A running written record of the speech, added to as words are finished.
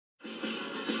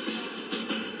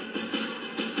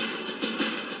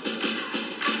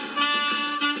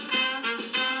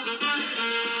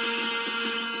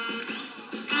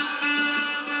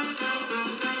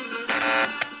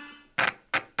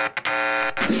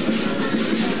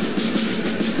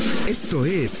Esto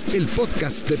es el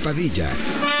podcast de Padilla,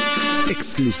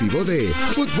 exclusivo de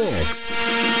Footbox.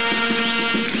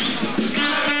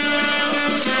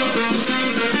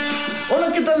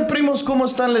 Hola, ¿qué tal, primos? ¿Cómo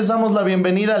están? Les damos la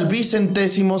bienvenida al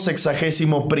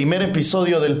 161º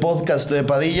episodio del podcast de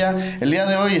Padilla. El día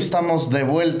de hoy estamos de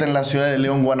vuelta en la ciudad de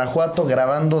León, Guanajuato,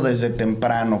 grabando desde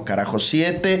temprano, carajo.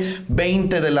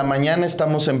 7:20 de la mañana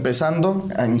estamos empezando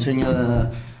a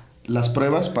enseñar las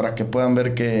pruebas para que puedan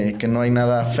ver que no hay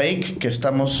nada fake, que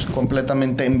estamos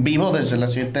completamente en vivo desde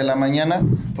las 7 de la mañana.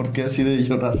 ¿Por qué así de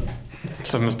llorar? O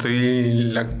sea, me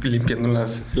estoy limpiando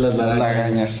las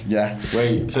lagañas, ya.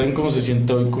 Güey, ¿saben cómo se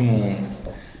siente hoy como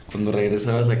cuando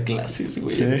regresabas a clases,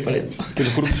 güey? Sí. Te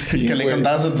lo juro que sí, que le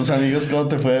contabas a tus amigos cómo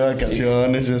te fue de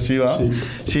vacaciones y así, ¿va?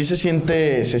 Sí, se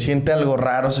siente algo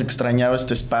raro, se extrañaba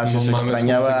este espacio, No se mames,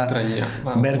 extrañaba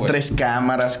ver güey. 3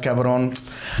 cámaras, cabrón.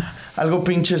 Algo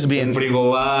pinches bien. El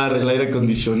frigobar, el aire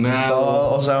acondicionado.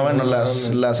 Todo, o sea, bueno,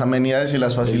 las amenidades y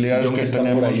las facilidades que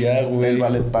tenemos. por allá, güey. El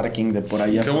ballet parking de por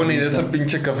allá. Qué buena idea esa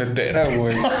pinche cafetera,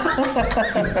 güey.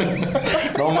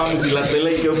 No mames, y la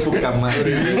tela y quedó poca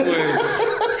madre, güey.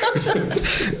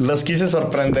 Los quise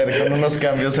sorprender con unos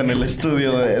cambios en el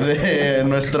estudio de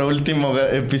nuestro último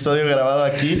episodio grabado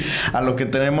aquí. A lo que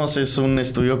tenemos es un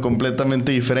estudio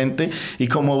completamente diferente. Y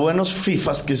como buenos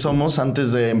fifas que somos,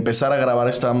 antes de empezar a grabar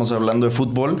estábamos hablando de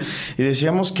fútbol. Y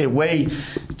decíamos que, güey,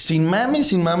 sin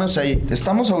mames, o sea,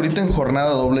 estamos ahorita en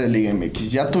jornada doble de Liga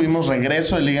MX. Ya tuvimos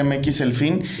regreso de Liga MX el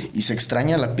fin. Y se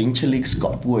extraña la pinche Leagues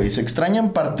Cup, güey. Se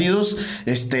extrañan partidos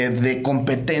de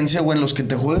competencia, güey, en los que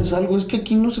te juegues algo. Es que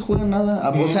aquí no se juega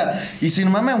nada. O sea, y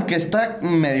sin mame, aunque está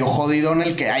medio jodido en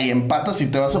el que hay empatas y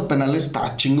te vas a penales,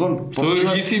 está chingón.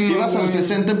 Porque ibas al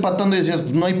 60 empatando y decías,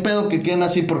 pues no hay pedo que queden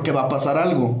así porque va a pasar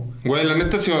algo. Güey, la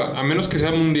neta, si a menos que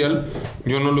sea mundial,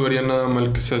 yo no lo vería nada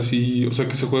mal que sea así. O sea,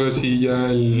 que se juegue así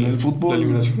ya el fútbol. La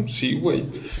eliminación. Sí, güey.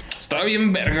 Está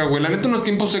bien verga, güey. La neta, en los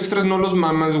tiempos extras no los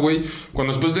mamas, güey.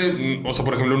 Cuando después de... O sea,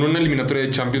 por ejemplo, en una eliminatoria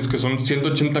de Champions que son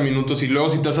 180 minutos y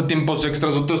luego si te das a tiempos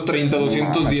extras otros 30,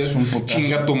 210,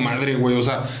 chinga tu madre, güey. O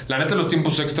sea, la neta, los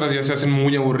tiempos extras ya se hacen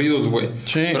muy aburridos, güey.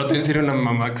 Sí. Pero también sería una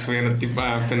mamá que se vayan a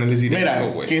penales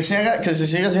directo, güey. Que se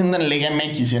siga haciendo en Liga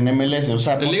MX y en MLS, o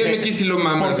sea... En Liga MX sí lo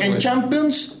mamas, porque en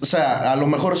Champions, o sea, a lo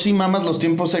mejor sí mamas los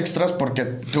tiempos extras porque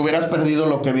te hubieras perdido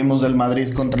lo que vimos del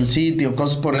Madrid contra el City o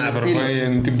cosas por el estilo. Pero fue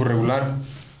en tiempo regular.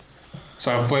 O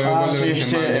sea, fue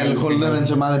el gol de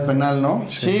Benzema de penal, ¿no?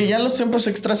 Sí, ya los tiempos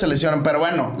extras se lesionan. Pero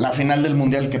bueno, la final del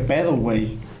Mundial, ¿qué pedo,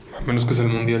 güey? A menos que sea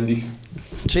el Mundial, dije.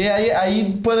 Sí,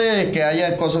 ahí puede que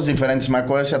haya cosas diferentes. Me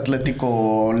acuerdo de ese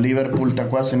Atlético Liverpool, ¿te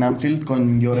acuerdas? En Anfield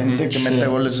con Llorente, que mete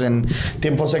goles en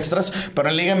tiempos extras. Pero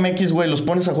en Liga MX, güey, los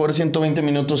pones a jugar 120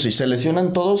 minutos y se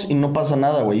lesionan todos y no pasa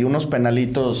nada, güey. Y unos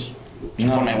penalitos... Se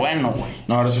pone bueno, güey.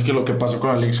 No, ahora sí que lo que pasó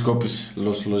con la Leagues Cup, pues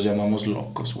los llamamos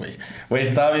locos, güey. Güey,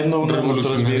 estaba viendo uno de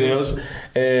nuestros videos.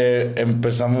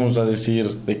 Empezamos a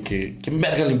decir de que... ¿Quién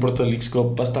verga le importa la Leagues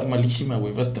Cup? Va a estar malísima,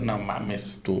 güey. No mames,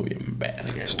 estuvo bien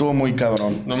verga, güey. Estuvo muy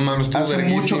cabrón. No mames, estuvo Hace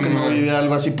mucho que no vivía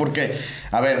algo así porque...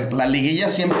 A ver, la liguilla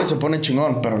siempre se pone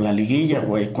chingón. Pero la liguilla,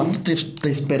 güey, ¿cuándo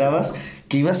te esperabas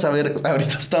que ibas a ver?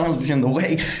 Ahorita estábamos diciendo,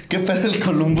 güey, qué pedo el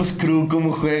Columbus Crew,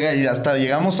 cómo juega, y hasta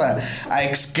llegamos a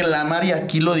exclamar, y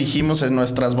aquí lo dijimos, en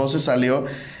nuestras voces salió,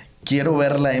 quiero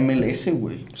ver la MLS,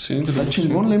 güey. Sí, está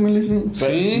chingón la MLS.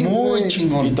 Sí, muy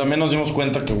chingón. Y también nos dimos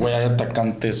cuenta que, güey, hay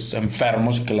atacantes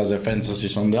enfermos y que las defensas sí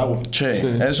son de agua. Sí.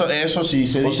 Eso sí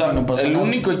se dice. O sea, no pasa el nada.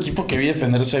 único equipo que vi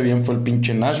defenderse bien fue el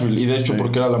pinche Nashville. Y de hecho,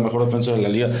 porque era la mejor defensa de la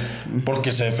liga.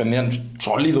 Porque se defendían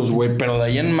sólidos, güey. Pero de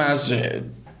ahí en más...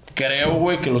 creo,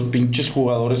 güey, que los pinches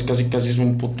jugadores casi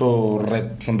son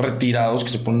son retirados, que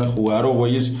se ponen a jugar, o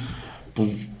güeyes,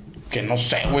 pues, que no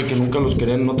sé, güey, que nunca los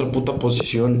querían en otra puta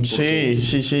posición. Sí.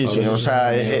 O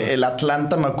sea, el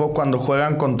Atlanta, me acuerdo, cuando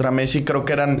juegan contra Messi, creo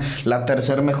que eran la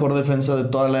tercer mejor defensa de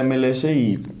toda la MLS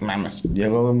y, mames,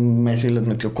 llegó Messi y les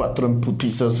metió 4 en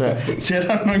putiza. O sea, sí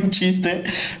era un chiste.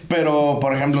 Pero,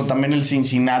 por ejemplo, también el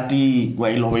Cincinnati,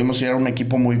 güey, lo vimos y era un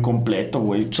equipo muy completo,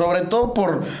 güey. Sobre todo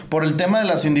por el tema de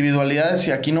las individualidades,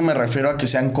 y aquí no me refiero a que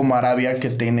sean como Arabia, que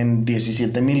tienen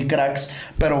 17,000 cracks,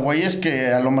 pero, güey, es que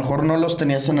a lo mejor no los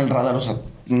tenías en el radar. O sea,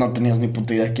 no tenías ni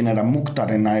puta idea quién era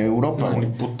Mukhtar en Europa, güey. Ni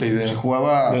puta idea. Se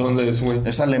jugaba... ¿De dónde es, güey?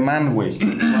 Es alemán, güey.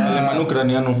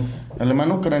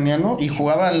 Alemán-ucraniano. Y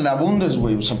jugaba en la Bundes,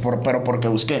 güey. O sea, pero porque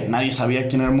busqué. Nadie sabía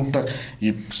quién era Mukhtar.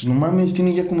 Y pues, no mames,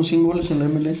 tiene ya como 100 goles en la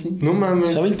MLS. No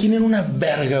mames. ¿Saben quién era una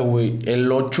verga, güey?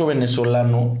 El 8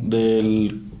 venezolano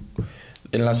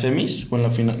 ¿En las semis o en la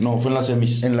final? No, fue en las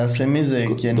semis. ¿En las semis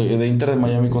de quién? De Inter de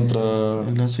Miami contra...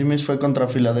 En las semis fue contra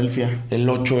Filadelfia. El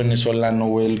 8 venezolano,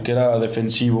 güey, el que era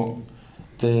defensivo.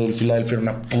 del Philadelphia era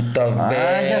una puta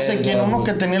verga, ya sé quién, uno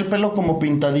que tenía el pelo como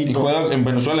pintadito. Y juega en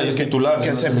Venezuela y es titular en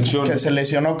la selección. Que se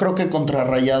lesionó, creo que contra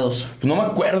Rayados. Pues no me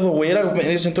acuerdo, güey. Era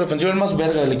el centro defensivo, era el más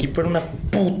verga del equipo. Era una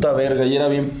puta verga y era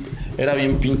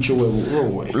bien pinche huevudo,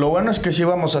 güey. Lo bueno es que sí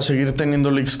vamos a seguir teniendo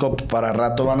Leagues Cup para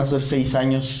rato. Van a ser 6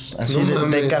 años. Así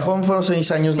de cajón fueron 6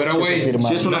 años. Pero, güey,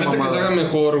 sí es una mamada. Que se haga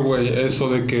mejor, güey, eso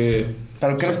de que...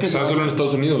 ¿Pero crees que se hace solo en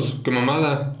Estados Unidos? ¡Qué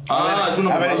mamada! Es una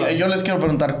mamada. A ver, yo les quiero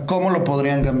preguntar, ¿cómo lo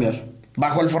podrían cambiar?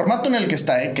 Bajo el formato en el que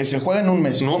está, que se juega en un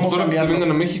mes. No, ¿Cómo pues ahora que se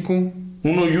vengan a México. 1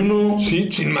 y 1. Sí,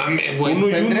 sin mame, güey.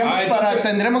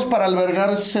 Tendremos para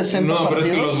albergar 60 partidos. No, pero es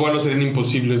que los vuelos serían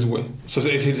imposibles, güey. O sea,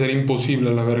 es decir, sería imposible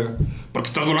a la verga. Porque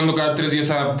estás volando cada 3 días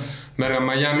a verga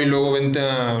Miami y luego vente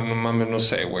a... No mames, no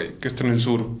sé, güey. Que está en el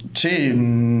sur.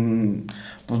 Sí,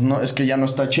 pues no, es que ya no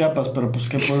está Chiapas, pero pues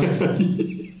 ¿qué puede ser?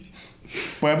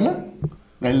 ¿Puebla?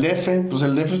 El DF, pues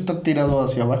el DF está tirado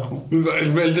hacia abajo.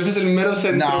 El DF es el mero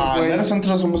centro, no, güey. El mero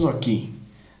centro somos aquí.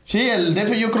 Sí, el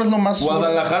DF yo creo es lo más...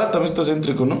 Guadalajara también está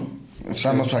céntrico, ¿no?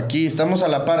 Estamos aquí, estamos a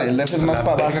la par. El DF es más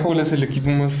para abajo. ¿Cuál es el equipo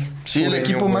más Sí, el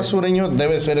equipo más sureño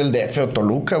debe ser el DF o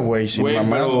Toluca, güey, sin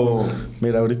mamar. Pero...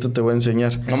 Mira, ahorita te voy a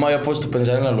enseñar. No me había puesto a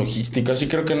pensar en la logística. Sí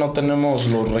creo que no tenemos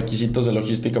los requisitos de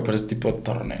logística para este tipo de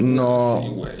torneo. No. Sí,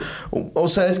 güey. O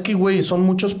sea, es que, güey, son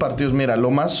muchos partidos. Mira,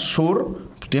 lo más sur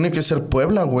tiene que ser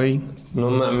Puebla, güey. No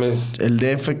mames. El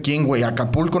DF, ¿quién, güey?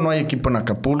 Acapulco, no hay equipo en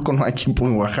Acapulco, no hay equipo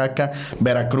en Oaxaca.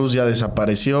 Veracruz ya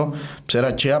desapareció. Pues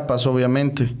era Chiapas,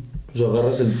 obviamente. Pues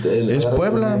agarras es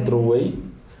Puebla. Metro, güey.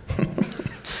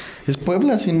 Es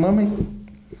Puebla, sin mame.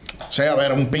 O sea, a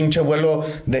ver, un pinche vuelo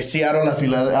de Seattle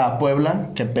a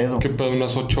Puebla. ¿Qué pedo? ¿Qué pedo?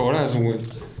 Unas 8 horas, güey.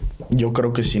 Yo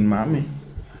creo que sin mame.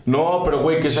 No, pero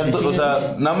güey, que sean o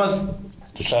sea, nada más...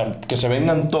 O sea, que se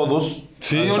vengan todos.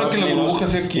 Sí, ahora que la burbuja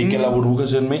sea aquí. Y que la burbuja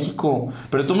sea en México.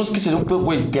 Pero tú que sería un pedo,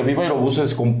 güey, que Viva Aerobús se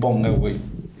descomponga, güey.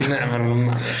 Nah, no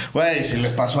mames. Güey, si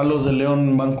les pasó a los de León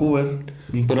en Vancouver.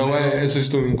 Pero, güey, eso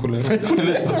estuvo bien culero. ¿Qué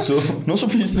les pasó? ¿No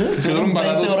supiste? Estuvieron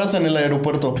 20 horas en el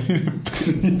aeropuerto.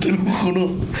 Te lo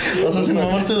juro. O sea, sin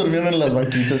mamar se durmieron en las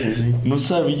banquitas y así. No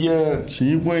sabía.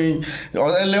 Sí, güey.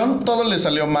 O sea, el León todo le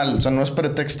salió mal. O sea, no es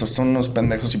pretexto. Son unos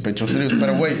pendejos y pechos fríos.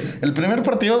 Pero, güey, el primer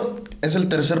partido es el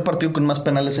tercer partido con más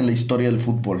penales en la historia del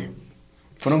fútbol.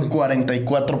 Fueron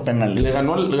 44 penales. Le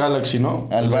ganó el Galaxy, ¿no?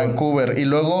 Al Vancouver. Y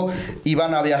luego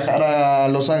iban a viajar a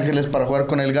Los Ángeles para jugar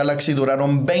con el Galaxy.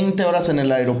 Duraron 20 horas en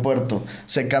el aeropuerto.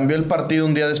 Se cambió el partido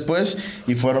un día después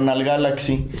y fueron al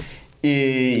Galaxy.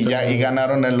 Y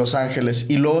ganaron en Los Ángeles.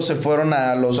 Y luego se fueron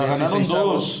a los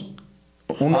 16avos.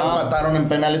 Uno empataron en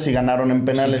penales y ganaron en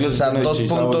penales. Sí, o sea, 2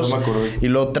 puntos. No y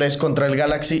luego 3 contra el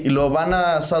Galaxy. Y luego van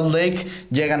a Salt Lake,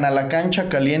 llegan a la cancha,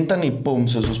 calientan y ¡pum!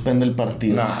 Se suspende el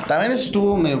partido. Nah. También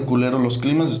estuvo medio culero los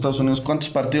climas de Estados Unidos. ¿Cuántos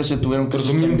partidos se tuvieron que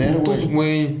suspender,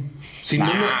 güey? Si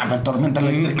la tormenta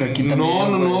eléctrica aquí también.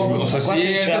 No. O sea, sí,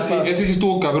 ese sí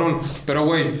estuvo cabrón. Pero,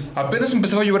 güey, apenas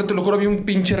empezaba a llover, te lo juro, había un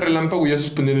pinche relámpago y ya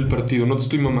suspendieron el partido. No te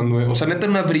estoy mamando, güey. O sea, neta,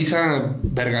 una brisa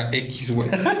verga X, güey.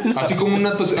 Así como un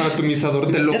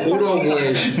atomizador, te lo juro,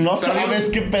 güey. No sabes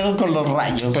qué pedo con los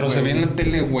rayos. Pero se ve en la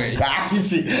tele, güey. Ay,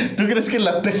 sí. ¿Tú crees que en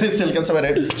la tele se alcanza a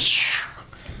ver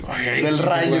del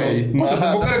rayo? O sea,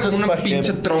 tampoco era como una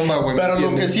pinche tromba, güey. Pero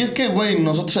lo que sí es que, güey,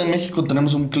 nosotros en México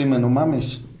tenemos un clima, no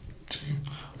mames.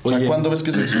 O sea, ¿cuándo ves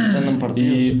que se suspenden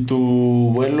partidos? ¿Y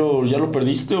tu vuelo ya lo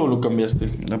perdiste o lo cambiaste?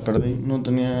 La perdí. No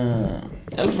tenía...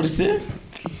 ¿Ya lo perdiste?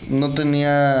 No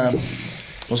tenía...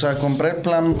 O sea, compré el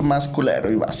plan más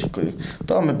culero y básico.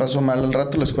 Todo me pasó mal. Al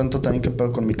rato les cuento también qué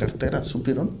pedo con mi cartera.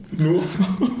 ¿Supieron? No.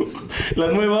 ¿La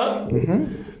nueva?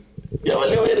 Ya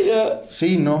valió verga.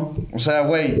 Sí, no. O sea,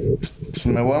 güey, pues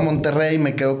me voy a Monterrey,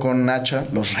 me quedo con Hacha.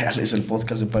 Los reales, el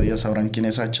podcast de Padilla sabrán quién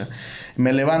es Hacha.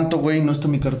 Me levanto, güey, y no está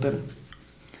mi cartera.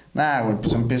 Nah, güey,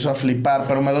 pues empiezo a flipar.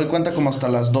 Pero me doy cuenta como hasta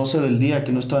las 12 del día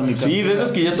que no estaba en mi cartera. Sí, de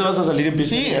esas que ya te vas a salir y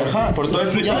empiezas. Sí, ajá. Por todo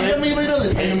ya me iba a ir a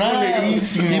desayunar.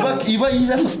 Iba a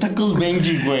ir a los tacos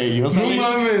Benji, güey. O sea, no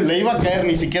mames. Le iba a caer,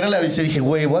 ni siquiera le avisé. Dije,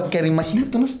 güey, voy a caer.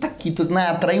 Imagínate unos taquitos.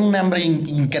 Nada, trae un hambre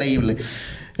increíble.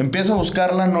 Empiezo a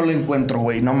buscarla, no la encuentro,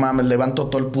 güey. No mames, levanto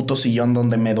todo el puto sillón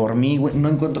donde me dormí, güey. No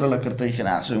encuentro la cartera. Dije,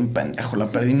 nada, soy un pendejo,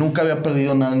 la perdí. Nunca había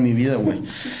perdido nada en mi vida, güey.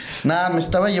 Nada, me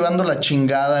estaba llevando la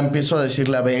chingada. Empiezo a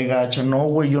decirle a Vega, no,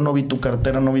 güey, yo no vi tu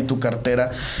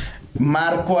cartera.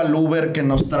 Marco al Uber que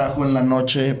nos trajo en la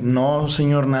noche. No,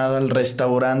 señor, nada. Al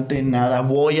restaurante, nada.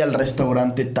 Voy al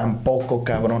restaurante, tampoco,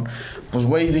 cabrón. Pues,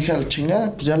 güey, dije, al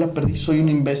chingada, pues ya la perdí. Soy un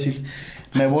imbécil.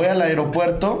 Me voy al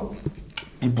aeropuerto.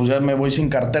 Y pues ya me voy sin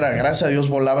cartera. Gracias a Dios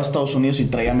volaba a Estados Unidos y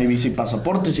traía mi visa y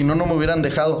pasaporte. Si no, no me hubieran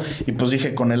dejado. Y pues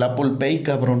dije, con el Apple Pay,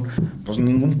 cabrón. Pues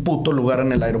ningún puto lugar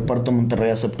en el aeropuerto de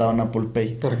Monterrey aceptaban Apple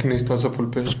Pay. ¿Para qué necesitas Apple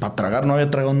Pay? Pues para tragar, no había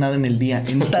tragado nada en el día.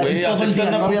 En todo el día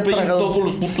no había tragado. En todos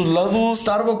los putos lados.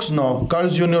 Starbucks no,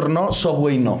 Carl's Jr. no,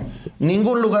 Subway no.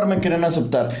 Ningún lugar me querían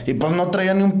aceptar. Y pues no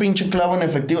traía ni un pinche clavo en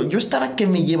efectivo. Yo estaba que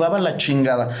me llevaba la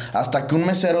chingada. Hasta que un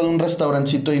mesero de un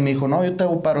restaurancito y me dijo, no, yo te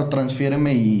hago paro,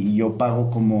 transfiéreme y yo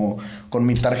pago como con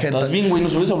mi tarjeta. Estás bien, güey.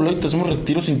 Nos hubieras hablado y te hacemos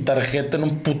retiro sin tarjeta en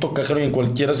un puto cajero y en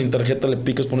cualquiera sin tarjeta le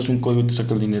picas, pones un código y te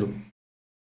saca el dinero.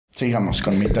 Sigamos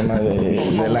con mi tema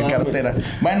de la cartera.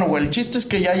 Bueno, güey, el chiste es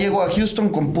que ya llego a Houston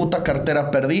con puta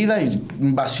cartera perdida y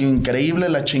un vacío increíble,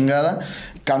 la chingada.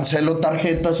 Cancelo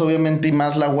tarjetas, obviamente, y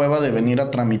más la hueva de venir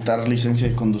a tramitar licencia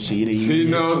de conducir. Y sí,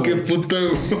 no, eso, qué güey. puta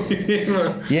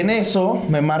hueva. Y en eso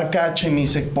me marca H y me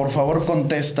dice, por favor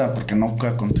contesta, porque no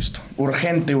contesto.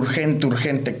 Urgente,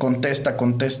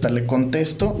 contesta. Le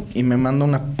contesto y me manda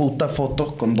una puta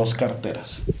foto con 2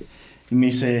 carteras. Y me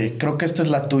dice, creo que esta es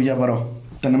la tuya, bro.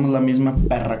 Tenemos la misma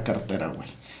perra cartera, güey.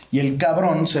 Y el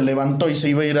cabrón se levantó y se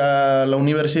iba a ir a la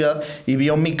universidad y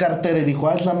vio mi cartera y dijo,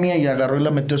 es la mía. Y agarró y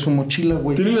la metió en su mochila,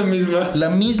 güey. ¿Tiene la misma? La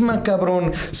misma,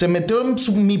 cabrón. Se metió en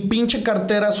mi pinche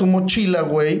cartera a su mochila,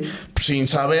 güey, sin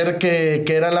saber que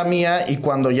era la mía. Y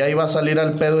cuando ya iba a salir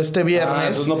al pedo este viernes...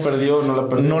 entonces no la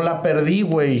perdió. No la perdí,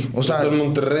 güey. O sea... Está en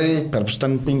Monterrey. Pero pues está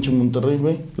en pinche Monterrey,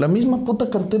 güey. La misma puta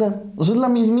cartera. O sea, es la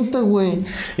mismita, güey.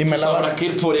 Y me Pues la va... habrá que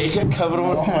ir por ella,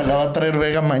 cabrón. No, me la va a traer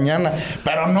Vega mañana.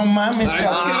 Pero no mames, Ay,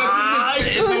 cabrón. es que la haces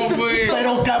de pedo, güey.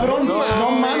 Pero cabrón,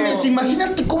 no mames.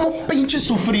 Imagínate cómo pinche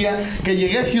sufría que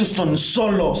llegué a Houston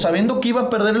solo, sabiendo que iba a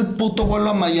perder el puto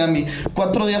vuelo a Miami.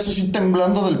 4 días así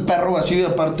temblando del perro vacío y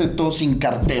aparte de todo sin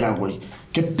cartera, güey.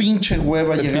 Qué pinche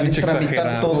hueva Qué llegar y pinche tramitar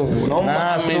exagerado, todo, güey. No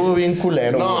mames. Estuvo bien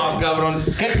culero, No, güey. cabrón.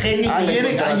 Qué genio. que le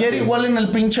encontraste. Ayer igual en el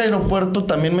pinche aeropuerto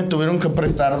también me tuvieron que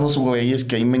prestar 2 güeyes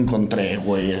que ahí me encontré,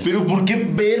 güey. Pero ¿por qué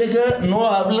verga no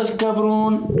hablas,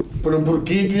 cabrón? Pero ¿por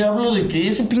qué? Yo hablo de que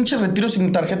ese pinche retiro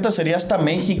sin tarjeta sería hasta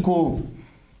México.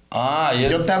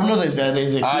 Yo te hablo desde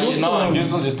Houston. No, en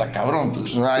Houston sí está cabrón.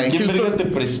 Pues. Ay, ¿Quién Houston- verga te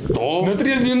prestó? No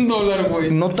traías ni $1,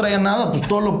 güey. No traía nada, pues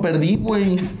todo lo perdí,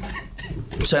 güey.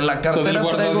 O sea, en la O sea, del cartera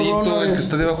traigo guardadito, el que dólares.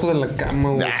 está debajo de la cama,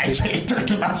 güey. Ay, sí, tú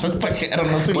te vas al pajero,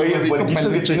 no soy Oye, el Ludovico puerquito que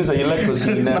Peluche. tienes ahí en la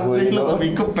cocina, No güey, soy ¿no?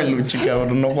 Ludovico Peluche,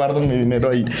 cabrón, no guardo mi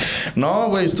dinero ahí. No,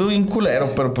 güey, estuve bien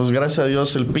culero, pero pues gracias a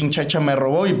Dios el pinche hacha me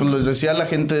robó. Y pues les decía a la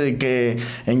gente de que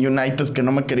en United que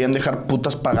no me querían dejar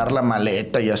putas pagar la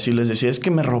maleta y así les decía, es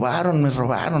que me robaron,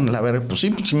 la verga. Pues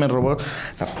sí me robó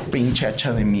la pinche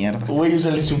hacha de mierda. Güey, o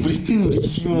sea, le sufriste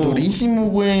durísimo. Durísimo,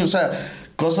 güey, o sea...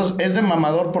 Cosas, es de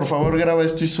mamador, por favor graba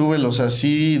esto y súbelo. O sea,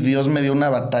 sí, Dios me dio una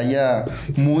batalla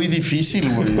muy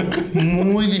difícil, güey.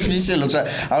 Muy difícil. O sea,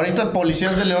 ahorita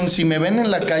policías de León, si me ven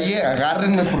en la calle,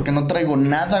 agárrenme porque no traigo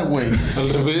nada, güey. Al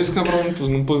revés, cabrón,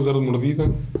 pues no puedes dar mordida.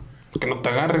 Que no te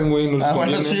agarren, güey. No les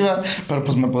Bueno, conviene. sí va. Pero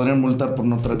pues me podrían multar por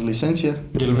no traer licencia.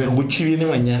 ¿Y el Beguchi viene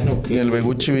mañana o Y qué? el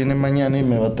Beguchi viene mañana y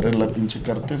me va a traer la pinche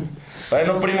cartera.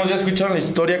 Bueno, primos, ya escucharon la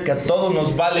historia que a todos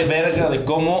nos vale verga de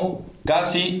cómo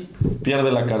casi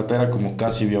pierde la cartera como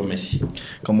casi vio Messi.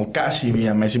 Como casi vi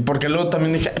a Messi. Porque luego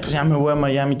también dije, ay, pues ya me voy a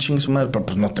Miami, chingue su madre. Pero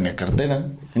pues no tenía cartera.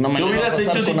 Y no me ¿Qué la iba a hubieras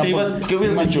pasar hecho si con te ibas? Apple. ¿Qué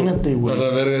hubieras hecho? Imagínate, güey. A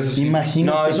la verga, eso sí.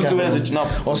 Imagínate. No, eso que cabrón. hubieras hecho. No.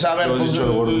 O sea, a ver, Lo has pues dicho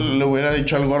al gordo. le hubiera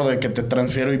dicho al gordo de que te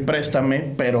transfiero y préstame,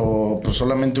 pero pues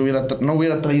solamente no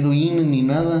hubiera traído INE ni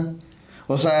nada.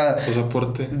 O sea,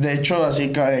 Pasaporte. de hecho, así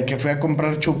que fui a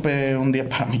comprar chupe un día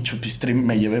para mi chupistream,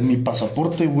 me llevé mi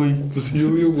pasaporte, güey. Pues sí,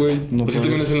 obvio, güey. No Así te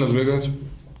puedes. vienes en Las Vegas.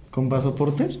 ¿Con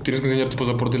pasaporte? Tienes que enseñar tu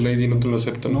pasaporte y la ID y no te lo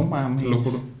aceptan. No mames. Te lo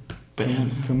juro.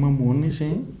 Qué mamones,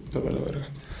 La verga.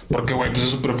 Porque, güey, pues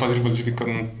es súper fácil falsificar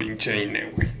un pinche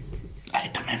INE, güey. Ay,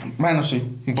 también. Bueno, sí.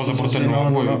 Un pasaporte Sí,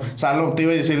 no, güey. O sea, lo te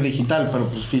iba a decir digital, pero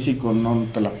pues físico no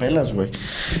te la pelas, güey.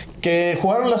 Que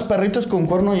jugaron las perritas con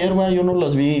cuerno ayer, güey. Yo no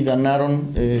las vi,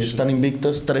 ganaron. Están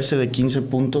invictas, 13 de 15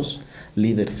 puntos.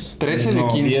 Líderes. 13 de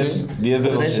 15. 10 de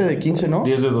 12. 13 de 15, ¿no?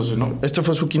 10 de 12, ¿no? Este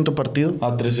fue su quinto partido.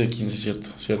 13 de 15, cierto.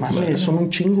 Madre, son un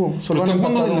chingo. Pero Solo están han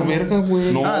jugando de la empatado. verga,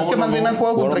 güey. No, Es que más bien han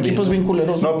jugado contra jugaron equipos bien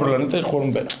culeros. No, pero la neta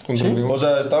jugaron verga. Contra León. O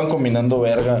sea, estaban combinando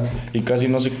verga y casi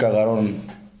no se cagaron.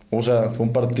 O sea, fue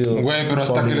un partido. Güey, pero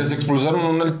hasta sólido. que les expulsaron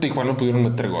uno al Tijuana pudieron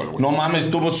meter gol, güey. No mames,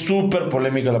 estuvo súper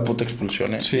polémica la puta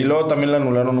expulsión, Sí. Y luego también le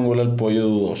anularon un gol al pollo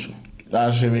dudoso.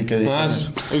 Sí, vi que dijo.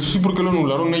 Eso sí, porque lo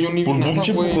anularon ellos ni Por un nada,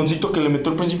 pinche güey. empujoncito que le metió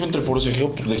al principio entre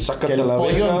forcejeo, pues de sácate ¿Que a el la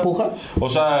pollo verga. empuja? O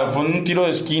sea, fue un tiro de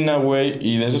esquina, güey,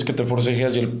 y de esos que te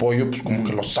forcejeas y el pollo, pues como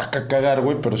que lo saca a cagar,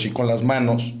 güey, pero sí con las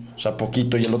manos, o sea,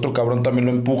 poquito, y el otro cabrón también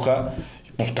lo empuja,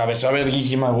 y pues cabeza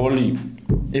verguísima, gol, y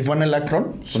 ¿Y fue en el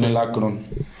Akron? Fue en el Akron.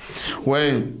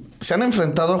 Güey, se han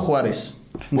enfrentado a Juárez,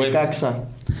 Necaxa,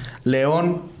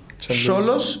 León,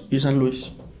 Xolos y San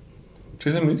Luis.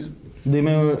 ¿Sí, San Luis?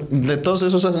 Dime, ¿de todos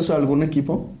esos haces algún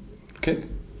equipo? ¿Qué?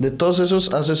 ¿De todos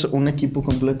esos haces un equipo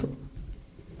completo?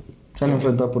 Se han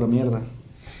enfrentado a pura mierda.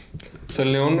 O sea,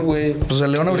 el León, güey. Pues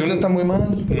el León ahorita está muy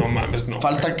mal. No mames, no.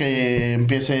 Falta que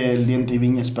empiece el Diente y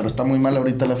Viñas, pero está muy mal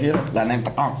ahorita la Fiera. La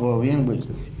neta, jugó bien, güey.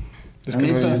 Es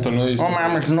que no he visto. No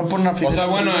mames, no pone una Fiera. O sea,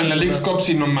 bueno, en la Leagues Cup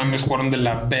sí, no mames, jugaron de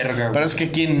la verga, güey. Pero es que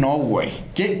 ¿quién no, güey?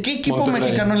 ¿Qué equipo Monterrey.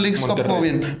 mexicano en Leagues Cup jugó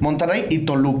bien? Monterrey y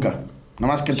Toluca.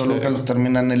 Nada más que Toluca los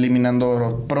terminan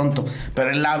eliminando pronto.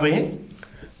 Pero el AVE...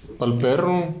 Pa'l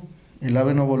perro. El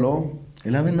AVE no voló.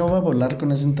 El AVE no va a volar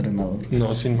con ese entrenador.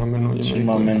 No, sin mame no. Sin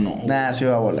mame no. Nah, sí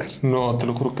va a volar. No, te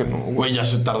lo juro que no, güey. Güey, ya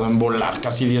se tardó en volar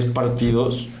casi 10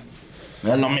 partidos.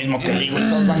 Es lo mismo que digo. Y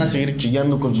todos van a seguir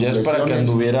chillando con sus Ya es para que lesiones.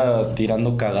 anduviera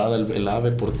tirando cagada el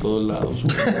ave por todos lados.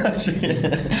 Sí.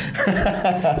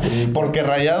 Porque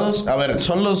Rayados, a ver,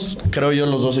 son creo yo,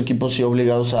 los dos equipos sí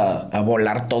obligados a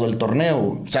volar todo el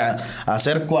torneo. O sea, a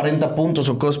hacer 40 puntos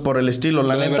o cosas por el estilo.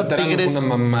 La Lo de neta, Berterame Tigres... fue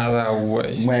una mamada,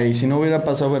 güey. Güey, si no hubiera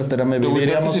pasado Berterame, ¿Te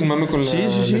viviríamos... volteaste sin mame con la sí.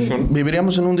 lesión?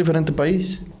 Viviríamos en un diferente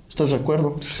país. ¿Estás de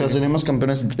acuerdo? O sea, seríamos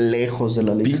campeones lejos de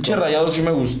la liga. Pinche Rayado sí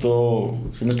me gustó.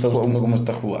 Sí me está gustando cómo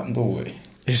está jugando, güey.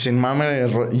 Y sin mame,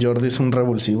 Jordi es un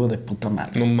revulsivo de puta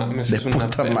madre. No mames, De es una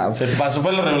puta verga. madre. Se pasó,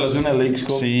 fue la revelación de la Leagues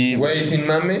Cup. Sí, Güey, sin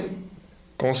mame,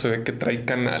 ¿cómo se ve que trae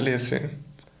canales,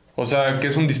 O sea, que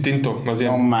es un distinto, más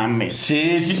bien. No mames.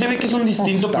 Sí se ve que es un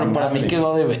distinto, Puta pero para madre. mí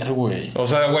quedó a deber, güey. O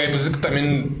sea, güey, pues es que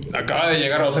también acaba de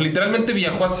llegar. O sea, literalmente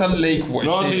viajó a Salt Lake, güey.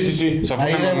 No, sí. O sea, fue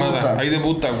Ahí una mamada. debuta. Ahí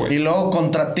debuta, Y güey. luego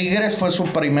contra Tigres fue su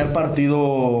primer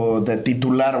partido de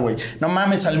titular, güey. No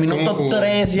mames, al minuto ¿Cómo jugó?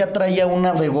 3 ya traía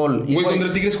una de gol. Y, Güey, güey,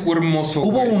 contra Tigres jugó hermoso,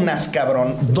 hubo güey. unas,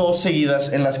 cabrón, 2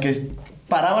 seguidas en las que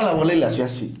paraba la bola y le hacía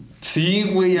así. Sí,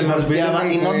 güey, al Volteaba,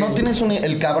 verga, y no güey. tienes un...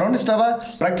 El cabrón estaba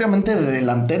prácticamente de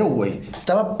delantero, güey.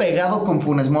 Estaba pegado con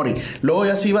Funes Mori. Luego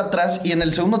ya se iba atrás y en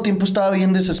el segundo tiempo estaba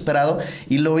bien desesperado.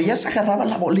 Y lo veías, agarraba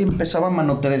la bola y empezaba a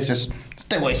manotear. Y dices,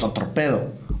 este güey es otro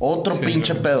pedo. Otro Sí,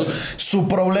 pinche no. pedo. Su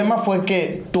problema fue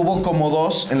que tuvo como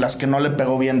 2 en las que no le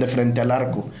pegó bien de frente al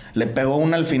arco. Le pegó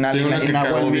una al final Sí, una y que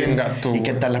Nahuel cagó bien. bien gato, ¿Y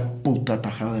qué güey. tal la puta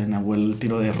tajada de Nahuel? El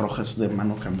tiro de Rojas de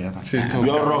mano cambiada. Sí, estuvo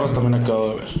Yo cabrón. Rojas también acabo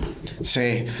de ver.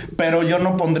 Sí, pero yo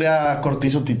no pondría a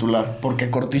Cortizo titular, porque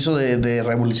Cortizo de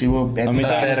revulsivo... A mí,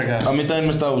 verga. a mí también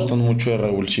me estaba gustando mucho de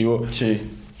revulsivo. Sí.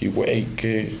 Y güey,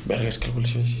 qué verga, es que el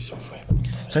revulsivo sí se fue.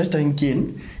 ¿Sabes también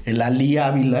quién? El Ali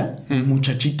Ávila, el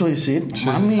muchachito ese.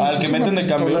 Mami, Ah, el que es meten una de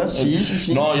cambio. pistola.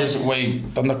 Sí. No, y ese güey,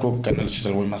 están de acuerdo que Canales es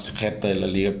el güey más jeta de la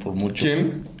liga por mucho.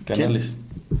 ¿Quién? Canales.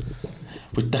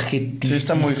 Pues está jetísimo. Sí,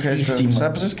 está muy jeta. O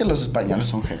sea, pues es que los españoles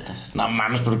son jetas. No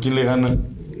mames, pero ¿quién le gana?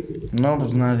 No,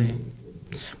 pues nadie.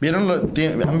 ¿Vieron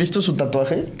 ¿Han visto su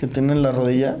tatuaje que tiene en la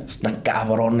rodilla? Está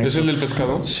cabrón. ¿Es eso. el del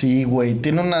pescado? Sí, güey.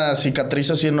 Tiene una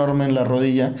cicatriz así enorme en la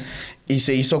rodilla y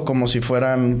se hizo como si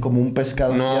fueran como un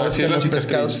pescado. No, Ya ves sí que es la los cicatriz.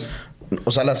 pescados...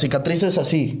 O sea, la cicatriz es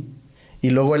así.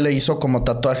 Y luego él le hizo como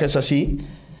tatuajes así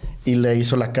y le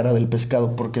hizo la cara del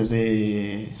pescado porque es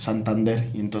de Santander.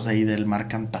 Y entonces ahí del mar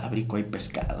Cantábrico hay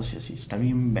pescados y así. Está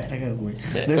bien verga, güey.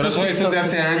 Pero eso es de TikToks-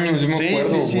 hace años, yo me sí,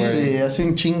 acuerdo, sí, güey. de hace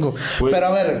un chingo. Güey. Pero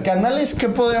a ver, Canales, ¿qué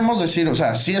podríamos decir? O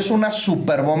sea, sí es una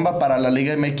super bomba para la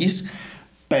Liga MX,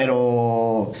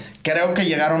 pero creo que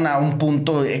llegaron a un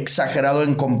punto exagerado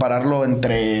en compararlo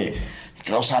entre...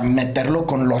 O sea, meterlo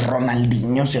con los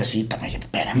Ronaldinhos y así también.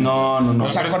 Espérame. No. O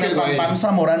sea, pero es con que, el güey, Bam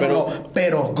Zamorano, pero-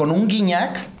 pero con un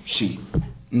Guiñac, sí.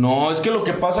 No, es que lo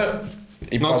que pasa.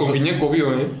 Y No, pasó- con Guiñac, obvio,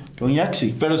 Con Guiñac,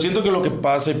 sí. Pero siento que lo que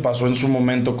pasa y pasó en su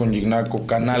momento con Gignaco,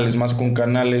 Canales, más con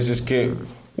Canales, es que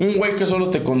un güey que solo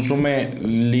te consume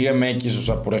Liga MX, o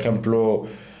sea, por ejemplo,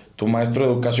 tu maestro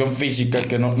de educación física,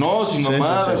 que no. No, sin Sí,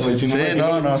 mamadas, sí, güey. sí, sin sí,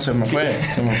 mamadas, no, se me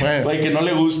fue. Güey, que no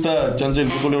le gusta chance el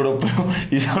fútbol europeo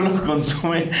y solo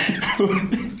consume.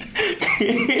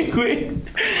 ¿Qué, güey?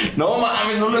 No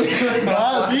mames, no lo digo.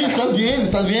 Ah, sí, estás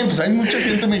bien. Pues hay mucha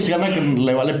gente mexicana que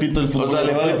le vale pito el fútbol. O sea,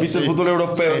 le vale europeo, pito el sí. fútbol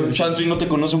europeo. Sí, sí. Chance y no te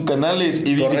conoce un Canales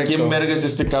y dice Correcto. quién verga es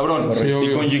este cabrón. Sí, y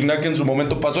obvio. con Gignac en su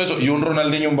momento pasó eso. Y un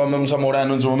Ronaldinho, un Bam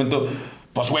Zamorano en su momento,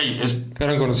 pues güey, es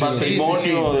Eran conocidos. patrimonio Sí,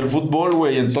 sí, sí. del fútbol,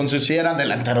 güey. Entonces, Sí, era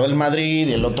delantero del Madrid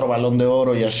y el otro Balón de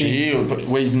Oro y así. sí,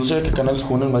 güey, no sé que Canales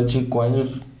jugó en el Madrid 5 años.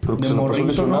 Creo que De se lo pasó morrito,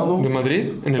 lesionado. ¿De Madrid?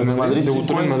 En el Madrid.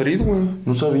 Debutó en el Madrid, güey.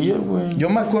 No sabía, güey. Yo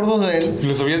me acuerdo de él.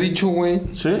 Les había dicho, güey.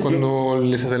 ¿Sí? Cuando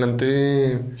les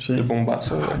adelanté el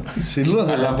bombazo, güey. Sí, lo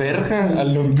de A la verga,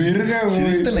 güey. Sí,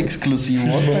 viste la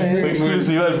exclusivota, Fue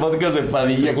exclusiva del podcast de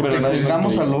Padilla. Porque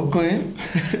juzgamos a loco,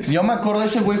 Yo me acuerdo,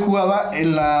 ese güey jugaba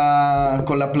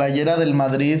con la playera del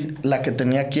Madrid, la que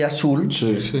tenía aquí azul,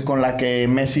 Sí. con la que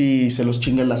Messi se los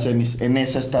chinga en las semis. En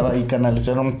esa estaba ahí Canales,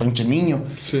 era un pinche niño.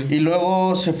 Sí. Y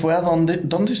luego se fue a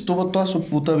 ¿dónde estuvo toda su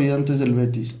puta vida antes del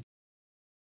Betis?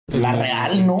 La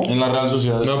Real, ¿no? En la Real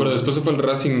Sociedad. No, pero después se fue el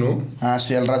Racing, ¿no? Ah,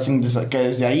 sí, el Racing, que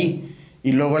desde ahí.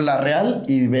 Y luego en la Real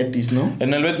y Betis, ¿no?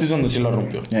 En el Betis donde sí la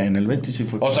rompió. En el Betis sí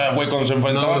fue. O sea, güey, cuando se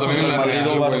enfrentaba No, pero contra también el en la Madrid Real,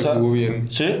 o güey, Barça. jugó bien.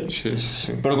 ¿Sí?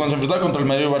 Sí. Pero cuando se enfrentaba contra el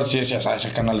Madrid o Barça, sí decías, ese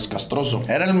canal es castroso.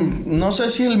 Era no sé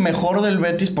si el mejor del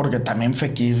Betis, porque también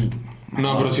Fekir.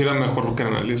 No, pero sí era mejor que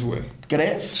Canales, güey.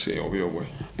 ¿Crees? Sí, obvio, güey.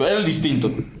 Pero era el distinto.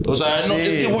 O sea, no, Sí.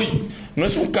 es que, güey, no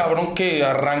es un cabrón que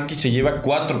arranque y se lleva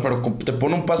 4, pero te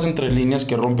pone un pase entre líneas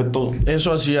que rompe todo.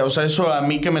 Eso hacía, o sea, eso a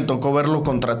mí que me tocó verlo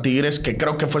contra Tigres, que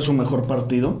creo que fue su mejor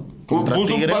partido. Contra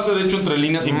Puso Tigres. un pase, de hecho, entre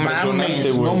líneas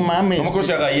impresionante, güey. no mames. No me acuerdo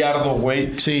si a Gallardo,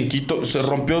 güey. Sí. Se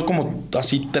rompió como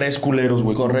así 3 culeros,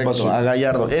 güey. con un Correcto, pase. a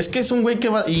Gallardo. Es que es un güey que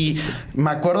va... Y me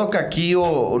acuerdo que aquí,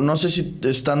 o no sé si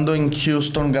estando en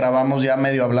Houston, grabamos ya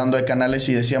medio hablando de Canales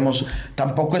y decíamos,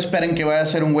 tampoco esperen que vaya a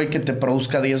ser un güey que te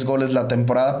produzca 10 goles la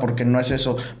temporada, porque no es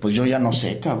eso. Pues yo ya no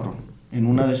sé, cabrón. En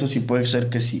una de esas sí puede ser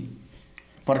que sí.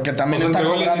 Porque también O sea, está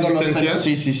entre goles y cobrando los asistencias.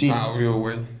 penales. Sí. Ah, obvio,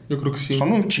 güey. Yo creo que sí.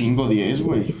 Son un chingo 10,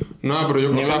 güey. No, pero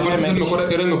yo... O sea,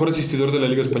 aparte era el mejor asistidor de la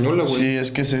Liga Española, güey. Sí,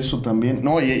 es que es eso también.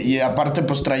 No, y aparte,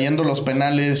 pues trayendo los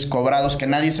penales cobrados, que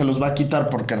nadie se los va a quitar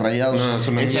porque Rayados, No, es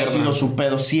una ese mierda. ha sido su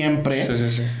pedo siempre.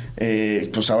 Sí.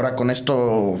 Pues ahora con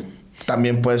esto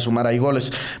también puede sumar ahí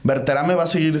goles. Berterame va a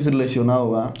seguir lesionado,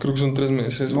 ¿va? Creo que son 3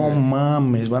 meses, No güey.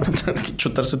 mames, van a tener que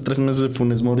chutarse 3 meses de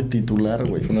Funes Mori titular,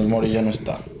 güey. Funes Mori ya no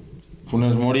está.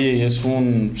 Funes Mori es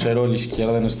un 0 de la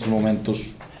izquierda en estos momentos.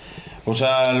 O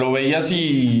sea, lo veías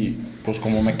y... Pues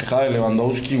como me quejaba de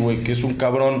Lewandowski, güey, que es un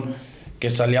cabrón que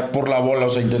salía por la bola. O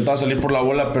sea, intentaba salir por la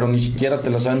bola, pero ni siquiera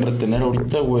te la saben retener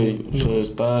ahorita, güey. O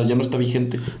sea, ya no está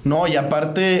vigente. No, y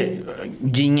aparte,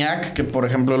 Guiñac, que por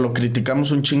ejemplo lo criticamos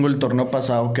un chingo el torneo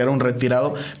pasado, que era un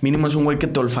retirado, mínimo es un güey que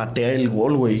te olfatea el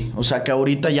gol, güey. O sea, que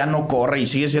ahorita ya no corre y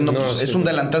sigue siendo, No, pues, sí. es un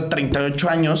delantero de 38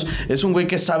 años, es un güey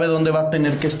que sabe dónde va a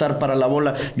tener que estar para la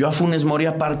bola. Yo a Funes Mori,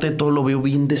 aparte de todo, lo veo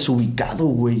bien desubicado,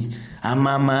 güey. A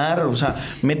mamar, o sea,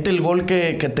 mete el gol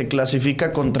que te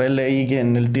clasifica contra el LA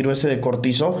en el tiro ese de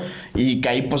Cortizo y que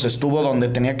ahí pues estuvo donde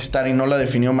tenía que estar y no la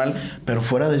definió mal, pero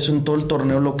fuera de eso en todo el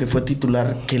torneo lo que fue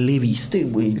titular, ¿qué le viste,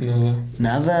 güey?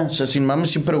 Nada, o sea, sin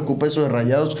mames sí preocupa eso de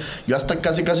Rayados. Yo hasta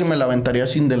casi me la aventaría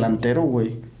sin delantero,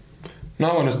 güey.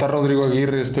 No, bueno, está Rodrigo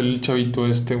Aguirre, está el chavito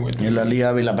güey. Y la Liga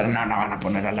Ávila, pero no van a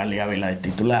poner a la Liga Ávila de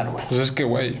titular, güey. Pues es que,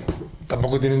 güey,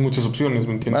 tampoco tienes muchas opciones,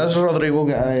 ¿me entiendes? Es Rodrigo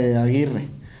Aguirre.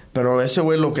 Pero ese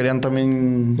güey lo querían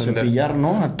también Vender. cepillar,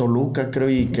 ¿no? A Toluca, creo,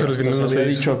 y que Pero al final no se se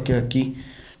había hizo. dicho que aquí.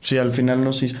 Sí, al final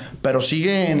no se hizo. Pero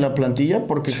sigue en la plantilla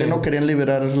porque Sí. ¿qué no querían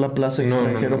liberar la plaza No,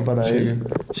 extranjero no, para sigue. él?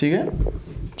 ¿Sigue?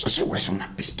 Pues ese güey es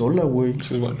una pistola, güey.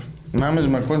 Eso es bueno. Mames,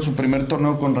 me acuerdo en su primer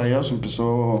torneo con Rayados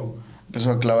empezó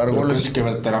a clavar Pero goles. pensé que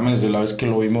Berterame desde la vez que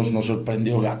lo vimos nos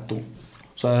sorprendió gato.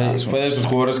 O sea, fue de esos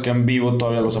jugadores que en vivo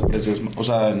todavía los aprecias. O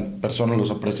sea, en persona los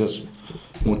aprecias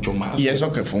mucho más. Y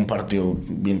eso que fue un partido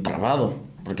bien trabado.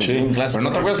 Porque Sí, fue un clásico. pero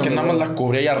no te acuerdas que nada más la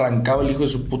cubría y arrancaba el hijo de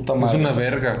su puta madre. Es una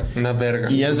verga.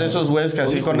 Y es de esos güeyes que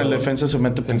así Oye, con el jugador. defensa se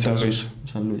mete En San putazos.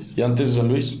 Luis. San Luis. ¿Y antes de San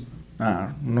Luis?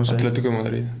 Ah, no sé. Atlético de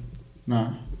Madrid.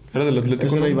 No. ¿Era del Atlético?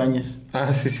 Ese era ¿no? Ibáñez.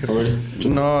 Ah, sí, sí.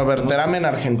 No, Berterame en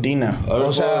Argentina. A ver,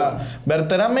 O sea,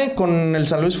 Berterame con el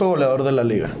San Luis fue goleador de la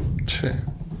liga. Sí.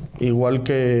 Igual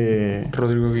que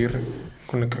Rodrigo Aguirre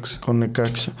con Necaxa. con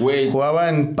Necaxa. Güey. Jugaba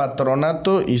en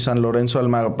Patronato y San Lorenzo de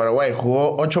Almagro. Pero, güey,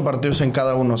 jugó 8 partidos en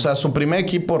cada uno. O sea, su primer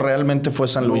equipo realmente fue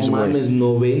San Luis, No güey. mames,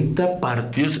 90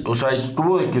 partidos. O sea,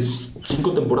 estuvo de que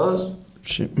 5 temporadas.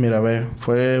 Sí, mira, ve.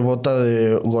 Fue bota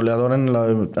de goleador en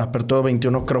la apertura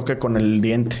 21, creo que con el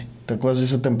Diente. ¿Te acuerdas de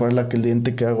esa temporada en la que el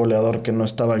Diente queda goleador que no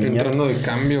estaba Guiñac? Entrando de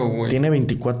cambio, güey. Tiene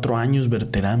 24 años,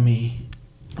 Berterame.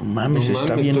 No mames, No está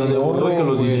mames, bien está de morro. Creo que a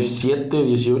los güey. 17,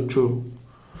 18.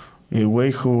 Y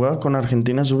güey, jugaba con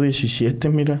Argentina sub-17,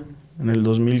 mira, en el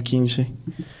 2015.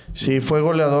 Sí, fue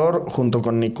goleador junto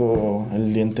con Nico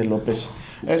el Diente López.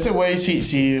 Ese güey,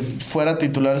 si fuera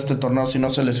titular este torneo, si no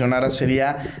se lesionara,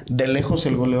 sería de lejos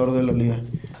el goleador de la liga.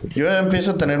 Yo ya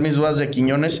empiezo a tener mis dudas de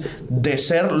Quiñones de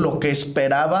ser lo que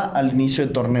esperaba al inicio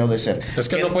del torneo de ser. Es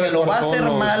que no puede lo jugar va a hacer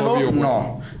solo, malo, es obvio, güey.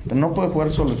 no. No puede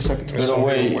jugar solo, exacto. Pero, obvio,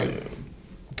 güey, güey.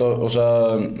 O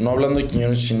sea, no hablando de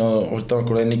Quiñones, sino ahorita me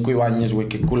acordé de Nico Ibáñez, güey.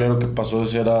 Qué culero que pasó de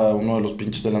ser a uno de los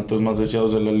pinches delanteros más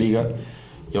deseados de la liga.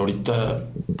 Y ahorita...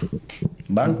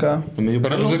 Banca.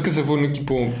 Pero no sé que se fue un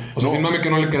equipo... O sea, sin mame que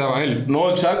no le quedaba a él. No,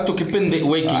 exacto. Qué pendejo,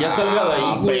 güey. Que ya salga de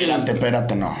ahí, güey.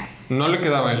 Espérate, no. No le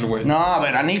quedaba a él, güey. No, a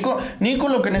ver, a Nico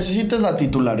lo que necesita es la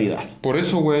titularidad. Por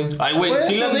eso, güey. Ay, güey,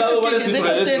 sí le han dado varias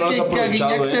titularidades que no las ha aprovechado,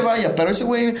 Guiñac se vaya, pero ese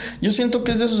güey, yo siento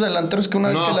que es de esos delanteros que una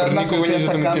vez que le das la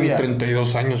confianza cambia. Tiene cambia.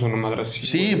 32 años o una madre así.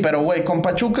 Sí, pero güey, con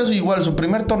Pachuca es igual. Su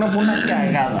primer torneo fue una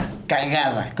cagada.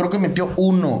 Creo que metió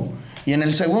 1. Y en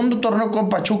el segundo torneo con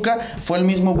Pachuca fue el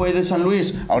mismo güey de San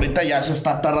Luis. Ahorita ya se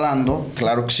está tardando,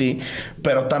 claro que sí.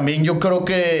 Pero también yo creo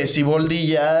que Siboldi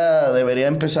ya debería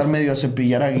empezar medio a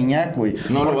cepillar a Guiñac, güey.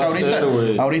 No porque lo va a hacer,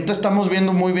 güey. ahorita estamos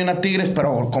viendo muy bien a Tigres,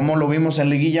 pero como lo vimos en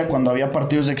Liguilla cuando había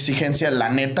partidos de exigencia, la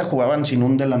neta jugaban sin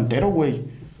un delantero, güey.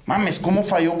 Mames, ¿cómo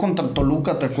falló contra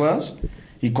Toluca, te acuerdas?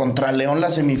 Y contra León la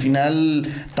semifinal,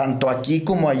 tanto aquí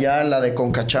como allá, la de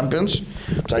Conca Champions.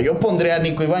 O sea, yo pondría a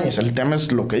Nico Ibáñez. El tema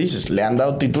es lo que dices. Le han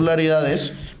dado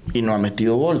titularidades y no ha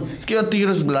metido gol. Es que yo a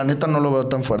Tigres, la neta, no lo veo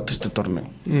tan fuerte este torneo.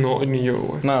 No, ni yo,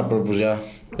 güey. Nada, pero pues ya.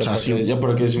 O sea, sí. Ya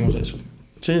por aquí decimos eso.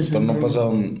 Sí. El torneo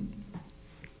pasado...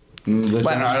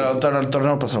 Bueno, el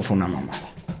torneo pasado fue una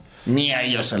mamada. Ni a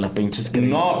ellos a la pinche es que...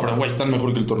 No, pero güey, están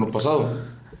mejor que el torneo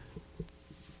pasado.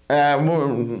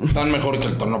 Están mejor que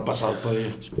el torneo pasado,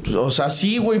 pues. O sea,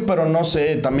 sí, güey, pero no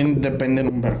sé. También dependen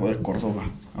un vergo de Córdoba.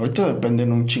 Ahorita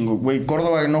dependen un chingo. Güey,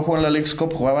 Córdoba no jugó en la Leagues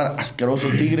Cup, jugaba asqueroso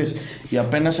Tigres. Y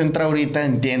apenas entra ahorita,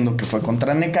 entiendo que fue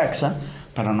contra Necaxa.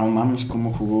 Pero no mames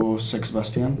cómo jugó Sex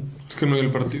Bastián. Es que no vi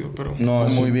el partido, pero... No,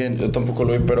 sí, muy bien. Yo tampoco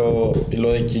lo vi, pero... Y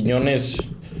lo de Quiñones...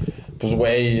 Pues,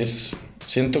 güey, es...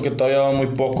 Siento que todavía va muy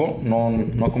poco.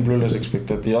 No ha cumplido las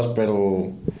expectativas, pero...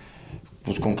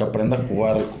 Pues con que aprenda a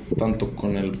jugar tanto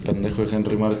con el pendejo de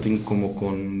Henry Martin como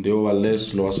con Diego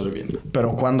Valdés lo va a hacer bien.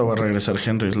 Pero ¿cuándo va a regresar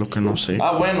Henry? Es lo que no sé.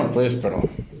 Bueno, pues, pero...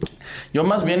 Yo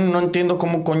más bien no entiendo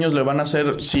cómo coños le van a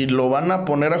hacer. Si lo van a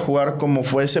poner a jugar como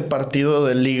fue ese partido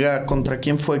de liga. ¿Contra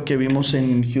quién fue que vimos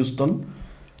en Houston?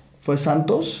 ¿Fue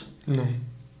Santos? No.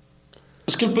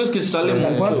 Es que el peor es que sale ¿Te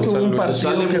acuerdas que hubo un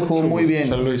partido que jugó muy bien?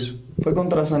 San Luis. ¿Fue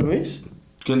contra San Luis?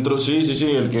 Que entró, sí,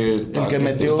 el que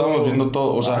metió... Estábamos viendo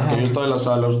todo, o sea, Ajá. que yo estaba en la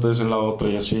sala, ustedes en la otra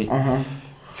y así. Ajá.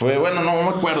 Fue, bueno, no me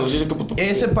acuerdo, sí sé qué puto.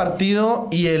 Ese partido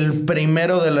y el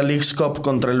primero de la Leagues Cup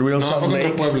contra el Real Salt fue Lake.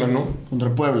 contra Puebla, ¿no?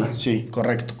 Contra Puebla, sí,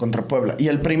 correcto, contra Puebla. Y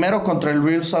el primero contra el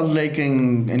Real Salt Lake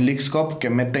en Leagues Cup,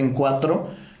 que meten 4.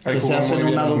 Ahí Que se jugó hacen muy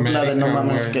bien una dupla de no América,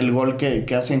 mames, güey. que el gol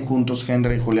que hacen juntos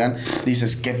Henry y Julián,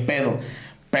 dices, ¿qué pedo?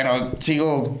 Pero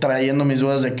sigo trayendo mis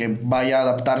dudas de que vaya a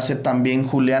adaptarse también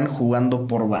Julián jugando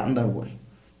por banda, güey.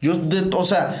 O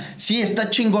sea, sí, está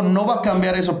chingón, no va a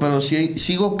cambiar eso, pero sí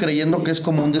sigo creyendo que es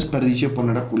como un desperdicio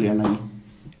poner a Julián ahí.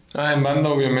 En banda,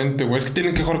 obviamente, güey. Es que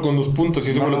tienen que jugar con 2 puntos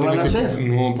y eso ¿No me lo tienen van a que... hacer?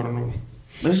 No, pero no.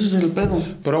 Ese es el pedo.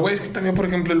 Pero, güey, es que también, por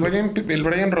ejemplo, el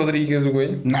Brian Rodríguez,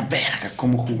 güey. Una verga,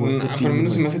 cómo jugó este Pero a team, mí no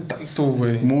se güey. me hace tanto,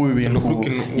 güey. Muy bien Te lo juro jugó. que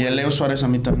no, Y güey. el Leo Suárez a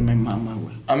mí también me mama,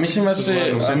 güey. A mí se me hace...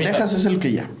 Bueno, a mí- Sendejas es el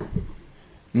que ya.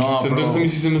 No, Sendejas a mí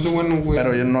sí se me hace bueno, güey.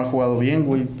 Pero ya no ha jugado bien,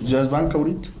 güey. Pues ya es banca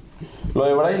ahorita. Lo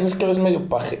de Brian es que es medio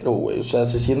pajero, güey. O sea,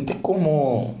 se siente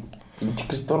como... Pinche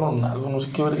Cristiano Ronaldo, no sé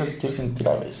qué verga se quiere sentir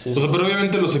a veces. O sea, pero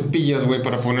obviamente lo cepillas, güey,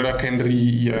 para poner a Henry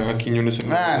y a Quiñones en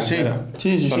la Sí. delantera.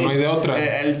 Sí, O sea, sí. no hay de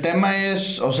otra. El tema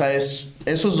es, o sea,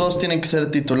 esos dos tienen que ser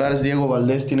titulares. Diego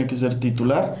Valdés tiene que ser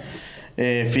titular.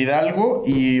 Fidalgo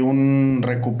y un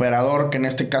recuperador, que en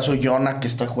este caso Jonah, que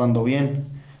está jugando bien.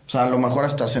 O sea, a lo mejor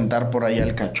hasta sentar por ahí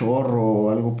al Cachorro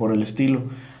o algo por el estilo.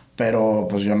 Pero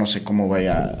pues yo no sé cómo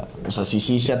vaya. O sea, si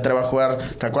sí se atreve a jugar.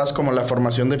 ¿Te acuerdas como la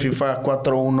formación de FIFA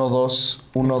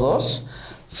 4-1-2-1-2? O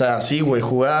sea, sí, güey,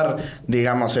 jugar,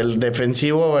 digamos, el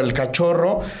defensivo, el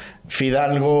Cachorro,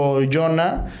 Fidalgo,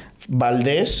 Jonah,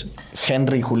 Valdés,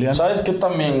 Henry y Julián. ¿Sabes qué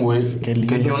también, güey? Qué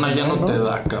lindo Que Jonah ya ese, no ¿no? te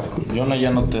da, cabrón. Jonah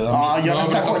ya no te da. No, Jonah No, está pero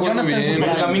está en su jugando bien.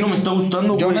 prime. A mí no me está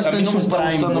gustando, güey. Jonah está A mí en no su me está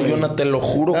prime, gustando, güey. Jonah, te lo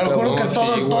juro, Te lo juro que sí,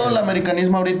 todo güey. el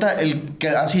americanismo ahorita, el que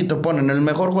así te ponen, el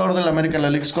mejor jugador de la América en la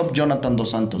Leagues Cup, Jonathan Dos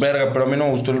Santos. Verga, pero a mí no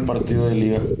me gustó el partido de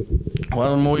liga.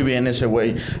 Jugando muy bien ese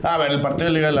güey. A ver, el partido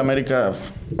de Liga de la América.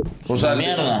 O sea,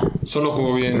 mierda. Solo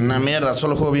jugó bien. Una mierda,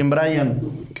 solo jugó bien Brian.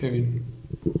 Kevin.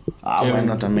 Ah,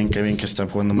 bueno, también Kevin que está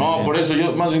jugando muy No, bien. por eso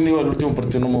yo más bien digo, el último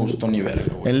partido no me gustó ni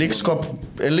verga, güey. El Leagues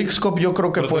Cup yo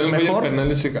creo que Pero fue el también mejor. el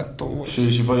penal ese gato, güey. Sí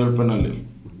falló el penal él.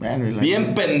 Bueno, y la-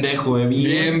 Bien pendejo, bien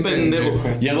Bien pendejo.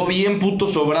 pendejo. Llegó bien puto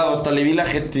sobrado. Hasta le vi la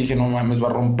gente y dije, no mames, va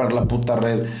a romper la puta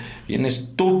red. Bien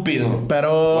estúpido.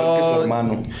 Pero- Igual que su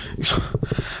hermano.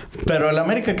 Pero el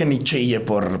América que ni chille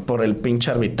por el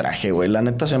pinche arbitraje, güey. La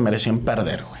neta se merecían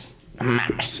perder, güey.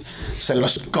 Mames. Se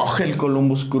los coge el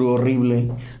Columbus Crew horrible.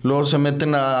 Luego se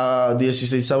meten a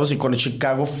 16avos y con el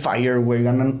Chicago Fire, güey,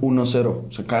 ganan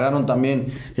 1-0. Se cagaron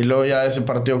también. Y luego ya ese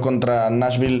partido contra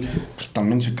Nashville, pues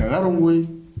también se cagaron, güey.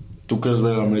 ¿Tú quieres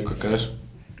ver al América caer?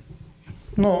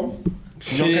 No.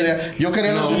 Sí. Yo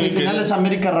quería las semifinales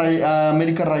América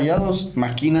Rayados.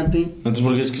 Imagínate. Entonces,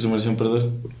 ¿por qué es que se merecían perder?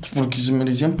 Pues porque se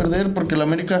merecían perder. Porque el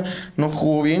América no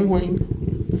jugó bien, güey.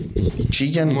 Y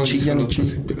chillan. No, yo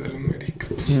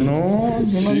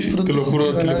no disfruto. Te lo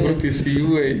juro que sí,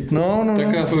 güey. No.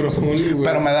 Está cabrón, güey.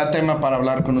 Pero me da tema para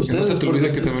hablar con Que ustedes. no se te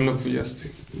olvide que también lo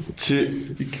apoyaste.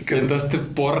 Sí. Y que cantaste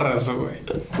porras, güey.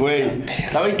 Güey,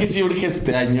 ¿saben qué sí urge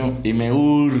este año? Y me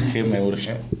urge.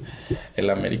 El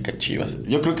América Chivas.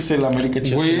 Yo creo que es el América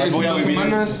Chivas que más voy a vivir.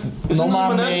 No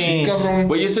mames, sí, cabrón.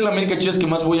 Güey, es el América Chivas que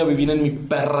más voy a vivir en mi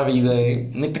perra vida,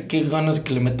 Neta, qué ganas de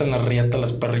que le metan la riata a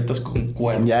las perritas con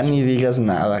cuernos. Ya ni digas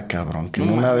nada, cabrón. Que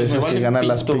No, una vez me sí vale ganan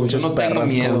pito, las pinches no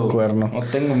perras con cuerno. No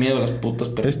tengo miedo a las putas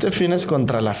perras. Este fin es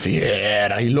contra la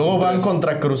Fiera. Y luego van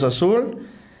contra Cruz Azul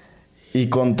y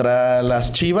contra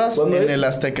las Chivas en el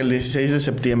Azteca el 16 de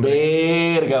septiembre.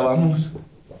 Verga, vamos.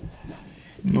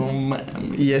 No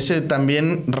mames. Y ese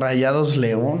también Rayados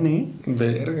León,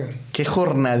 Verga. Qué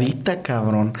jornadita,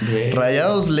 cabrón. Verga.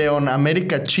 Rayados León,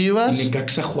 América Chivas. Y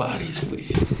Necaxa Juárez, güey.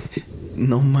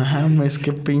 No mames,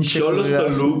 qué pinche. Cholos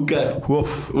juegazo. Toluca.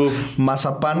 Uf.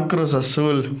 Mazapán Cruz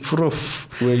Azul. Uf.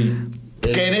 Güey.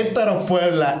 Querétaro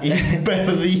Puebla.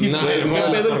 Imperdible. No,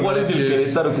 ¿Qué pedo el Juárez y el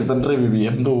Querétaro que están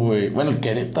reviviendo, güey? Bueno, el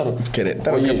Querétaro.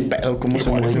 Oye, qué pedo, ¿cómo se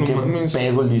mueve? no ¿Qué mames.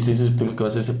 pedo el 16 de septiembre que va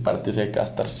a ser ese partido? O sea, que va a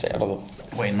estar cerdo.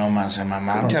 Güey, no más, se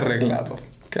mamaron. Pinche arreglado.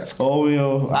 Qué asco.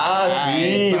 Obvio.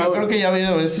 Sí. Pero creo que ya ha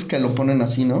habido veces que lo ponen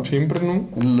así, ¿no? Siempre,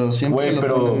 ¿no? Siempre Güey, lo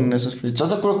pero ponen en esas fechas. ¿estás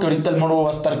de acuerdo que ahorita el morbo va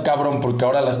a estar cabrón? Porque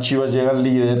ahora las Chivas llegan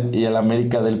líder y el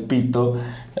América del Pito,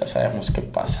 ya sabemos qué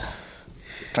pasa.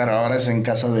 Pero ahora es en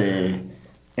casa de...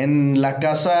 En la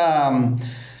casa...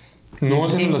 No,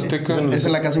 es en el Azteca. Es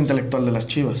en la casa intelectual de las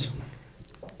Chivas.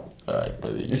 Ay,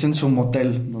 Padilla. Es en su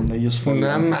motel donde ellos fueron.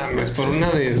 No mames, por una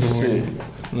vez, güey. Sí.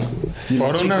 No. Y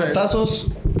Por los una vez. chicotazos.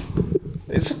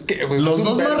 ¿Eso qué, güey? Los Es un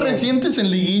dos más verbo. recientes en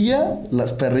liguilla,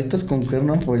 las perritas con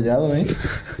cuerno apoyado,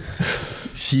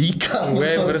 Sí, cabrón.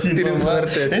 Güey, pero es que sin tienes mamar.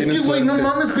 suerte, Es que, tienes güey, no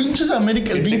suerte. mames, pinches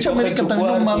América. Que te Pinche coge América tu también,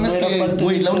 no cuarto, mames. no era Que, parte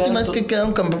güey, del la última vez trato. que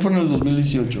quedaron campeón fue en el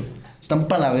 2018. Están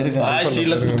pa' la verga. Ay, sí,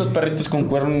 las putas perritas con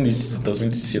cuerno en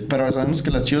 2017. Pero sabemos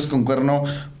que las Chivas con cuerno,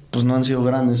 pues no han sido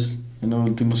grandes en el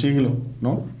último siglo,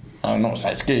 ¿no? Ah, no, o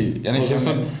sea, es que ya ni Pues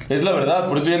siquiera... eso- Es la verdad,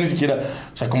 por eso ya ni siquiera...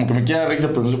 O sea, como que me queda risa,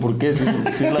 pero no sé por qué. Sí,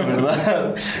 sí es la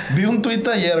verdad. Vi un tuit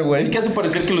ayer, güey. Es que hace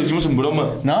parecer que lo decimos en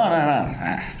broma. No.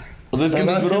 O sea, es que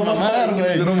no es broma, mamar, güey.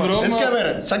 es que no es broma. Es que, a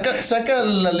ver, saca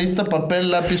la lista,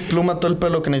 papel, lápiz, pluma, todo el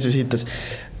pelo que necesites.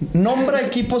 Nombra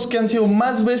equipos que han sido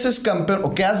más veces campeón,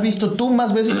 o que has visto tú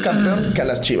más veces campeón que a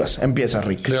las Chivas. Empieza,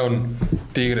 Rick. León,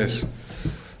 Tigres,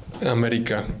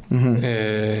 América,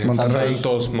 Monterrey.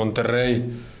 Santos,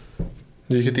 Monterrey.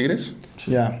 ¿Yo dije Tigres?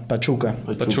 Ya, Pachuca.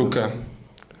 Pachuca,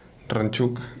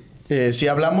 Ranchuca. Si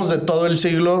hablamos de todo el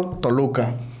siglo,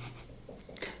 Toluca.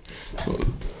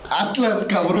 Atlas,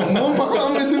 cabrón. No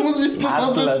mames, hemos visto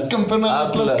más veces campeón a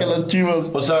Atlas que a las Chivas.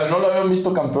 O sea, no lo habían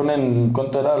visto campeón en...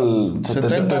 ¿Cuánto era? El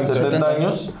 70 70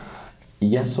 años. Y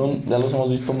ya los hemos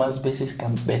visto más veces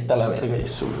campeta la verga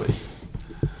eso, güey.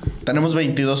 Tenemos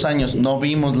 22 años, no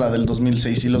vimos la del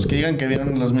 2006. Y los que digan que vieron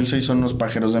el 2006 son unos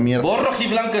pajeros de mierda. ¡Vos,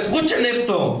 rojiblanca, escuchen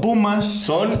esto! Pumas.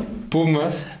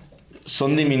 Pumas,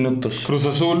 Son diminutos. Cruz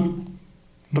Azul.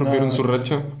 Rompieron su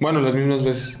racha. Bueno, las mismas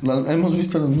veces. Hemos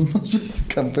visto las mismas veces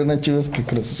campeón a Chivas que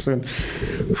Cruz Azul.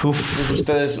 Pues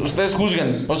ustedes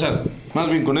juzgan. O sea, más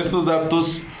bien con estos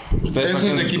datos... Ustedes ¿Eso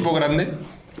saquen es de sus- equipo grande?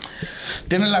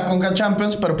 Tienen la Conca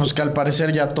Champions, pero pues que al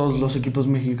parecer ya todos los equipos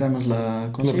mexicanos la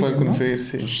Lo consiguen, pueden ¿no? conseguir,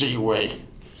 sí. Sí, güey.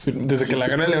 Sí, desde que la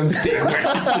gana León, sí,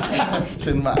 güey.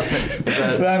 Se mame.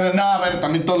 No, a ver,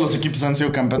 también todos los equipos han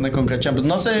sido campeón de Conca Champions.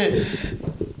 No sé,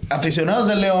 aficionados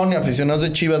de León y aficionados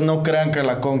de Chivas no crean que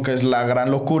la Conca es la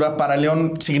gran locura. Para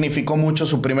León significó mucho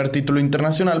su primer título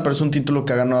internacional, pero es un título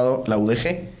que ha ganado la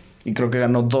UDG. Y creo que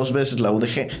ganó 2 veces la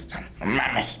UDG. O sea, no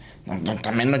mames.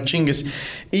 También no chingues.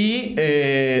 Y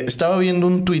estaba viendo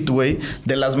un tweet, güey,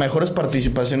 de las mejores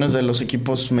participaciones de los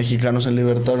equipos mexicanos en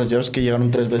Libertadores. Ya ves que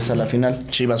llegaron 3 veces a la final.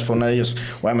 Chivas fue una de ellos.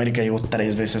 O América llegó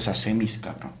 3 veces a semis,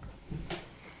 cabrón.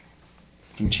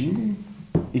 Un chingo.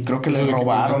 Y creo que Eso le es lo que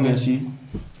robaron y cuenta. así.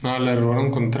 No, le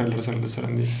robaron contra el Arsenal de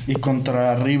Sarandí. Y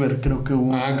contra River creo que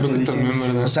hubo. Ah, creo que dicen. también,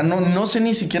 ¿verdad? O sea, no sé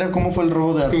ni siquiera cómo fue el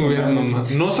robo de Es que me hubieran Arsenal.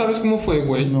 mamado. No sabes cómo fue,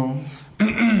 güey. No.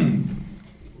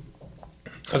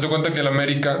 Haz de cuenta que el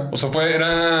América, o sea,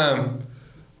 era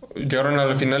llegaron a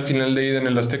la final de ida en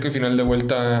el Azteca y final de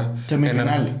vuelta...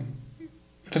 Semifinal.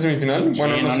 ¿Qué semifinal? Sí,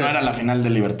 Bueno, no sé. era la final de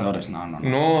Libertadores, no.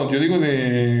 No, yo digo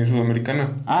de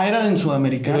Sudamericana. Ah, era en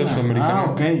Sudamericana. Era de Sudamericana.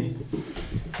 Ah, ok.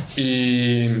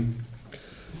 Y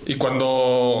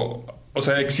cuando... O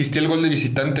sea, existía el gol de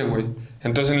visitante, güey.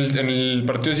 Entonces, en el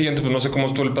partido siguiente, pues no sé cómo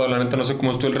estuvo el pedo, la neta, no sé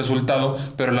cómo estuvo el resultado,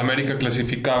 pero el América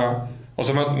clasificaba... O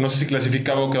sea, no sé si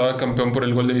clasificaba o quedaba campeón por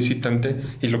el gol de visitante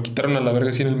y lo quitaron a la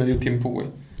verga así en el medio tiempo, güey.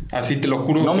 Así te lo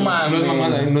juro. No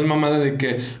mames. No es mamada de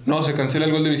que no, se cancela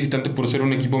el gol de visitante por ser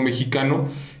un equipo mexicano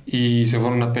y se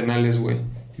fueron a penales, güey.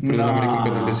 Y perdió el América en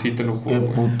penales, sí, te lo juro, Qué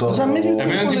güey. puto. O sea, medio El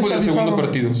medio tiempo del segundo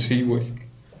partido, sí, güey.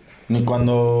 Ni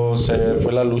cuando se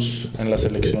fue la luz en las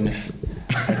elecciones.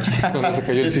 Cuando se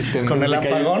cayó el sistema. ¿Con el Se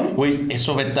cayó. apagón? Güey,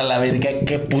 eso vete a la verga.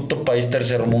 ¿Qué puto país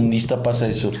tercermundista pasa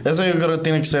eso? Eso yo creo que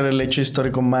tiene que ser el hecho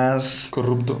histórico más...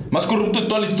 Corrupto. Más corrupto de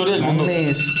toda la historia del mundo.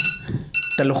 Mames.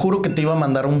 Te lo juro que te iba a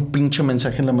mandar un pinche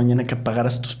mensaje en la mañana que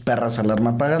apagaras tus perras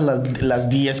alarma. Apagas las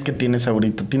 10 que tienes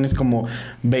ahorita. Tienes como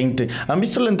 20. ¿Han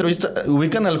visto la entrevista?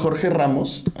 Ubican al Jorge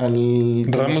Ramos. Al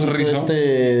Ramos Rizzo.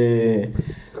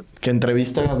 Que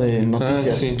entrevista de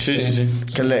noticias. Sí.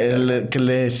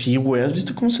 Sí, güey. ¿Has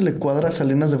visto cómo se le cuadra a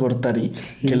Salinas de Gortari?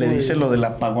 Sí, que le dice lo del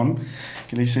apagón.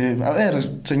 Que le dice, a ver,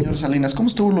 señor Salinas, ¿cómo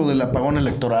estuvo lo del apagón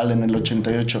electoral en el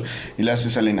 88? Y le hace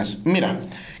Salinas, mira,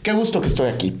 qué gusto que estoy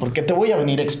aquí, porque te voy a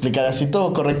venir a explicar así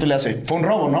todo correcto. Y le hace, fue un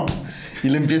robo, ¿no? Y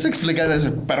le empieza a explicar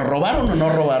eso, ¿pero robaron o no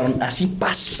robaron? Así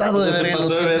pasado de verga,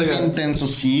 los sientes bien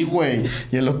tensos. Sí, güey.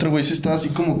 Y el otro güey se estaba así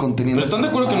como conteniendo. Pero están de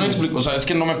acuerdo que no hay explicación. O sea, es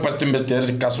que no me puesto a investigar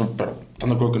ese caso, pero están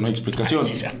de acuerdo que no hay explicación.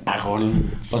 Sí, se apagó.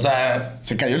 O sea,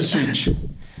 se cayó el switch.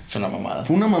 Es una mamada.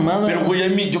 Fue una mamada. Pero,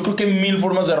 güey, yo creo que hay 1000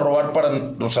 formas de robar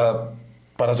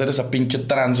para hacer esa pinche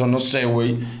tranza, no sé,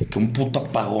 güey, que un puto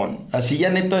apagón. Así ya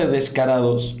neta de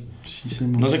descarados. Sí,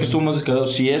 no sé qué estuvo más descarado,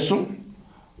 si eso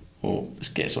o es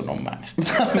que eso no mames.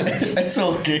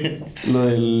 ¿Eso qué? Lo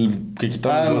del que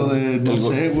quitaron. Lo de no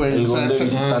sé, güey. El gol de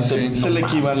sí. Es el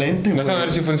equivalente, güey. Déjame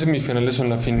ver si fue en semifinales o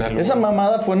en la final. Esa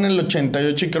mamada fue en el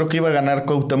 88 y creo que iba a ganar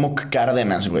Cuauhtémoc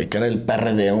Cárdenas, güey, que era el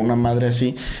PRD, una madre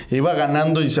así. Iba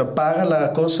ganando y se apaga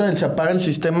la cosa, se apaga el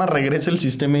sistema, regresa el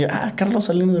sistema y Carlos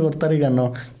Salinas de Gortari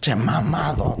ganó. Che,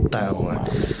 mamadota, güey.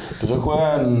 Pues hoy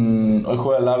juega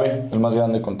el AVE, el más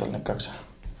grande contra el Necaxa.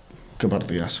 Qué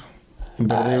partidazo.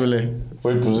 Imperdible.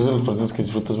 Güey, pues es de los partidos que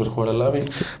disfrutas ver jugar al AVE.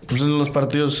 Pues en los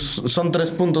partidos son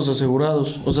 3 puntos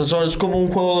asegurados. O sea, es como un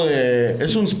juego de...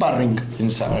 Es un sparring.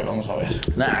 ¿Quién sabe? Vamos a ver.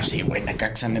 Nah, sí, güey,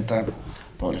 Necaxa, neta.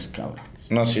 Pobres cabros.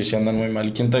 No, sí andan muy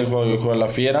mal. ¿Quién también juega? Hoy juega la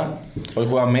Fiera. Hoy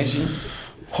juega Messi.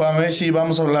 Juega Messi,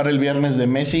 vamos a hablar el viernes de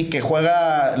Messi, que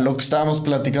juega lo que estábamos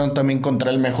platicando también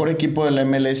contra el mejor equipo de la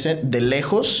MLS, de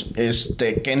lejos,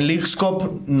 que en Leagues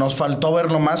Cup nos faltó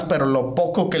verlo más, pero lo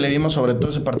poco que le vimos, sobre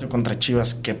todo ese partido contra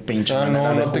Chivas, qué pinche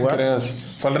manera de jugar. No te creas,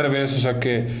 fue al revés, o sea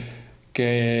que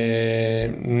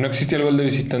no existía el gol de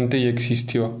visitante y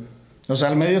existió. O sea,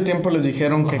 al medio tiempo les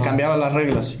dijeron que cambiaba las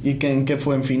reglas. ¿Y que en qué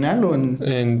fue? ¿En final o en...?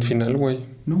 En final, güey.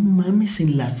 No mames,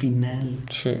 en la final.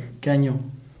 Sí. ¿Qué año?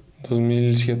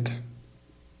 2007.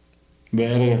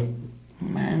 Verga.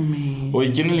 Mami.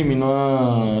 Oye, ¿quién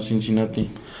eliminó a Cincinnati?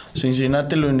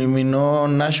 Cincinnati lo eliminó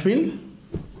Nashville.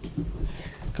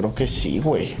 Creo que sí,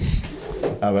 güey.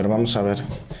 A ver, vamos a ver.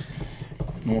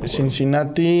 No,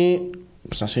 Cincinnati,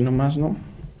 pues así nomás, ¿no?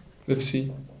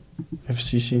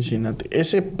 FC Cincinnati.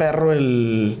 Ese perro,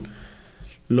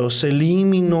 los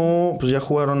eliminó. Pues ya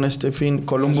jugaron este fin.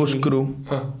 Columbus Crew.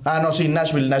 No, sí,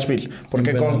 Nashville.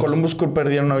 Porque con Columbus Crew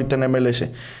perdieron ahorita en MLS.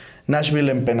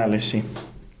 Nashville en penales, sí.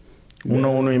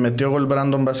 1-1 y metió gol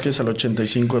Brandon Vázquez al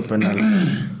 85 de penal.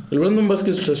 El Brandon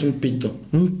Vázquez es un pito.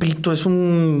 Un pito, es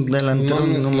un delantero.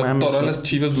 No mames. Todas las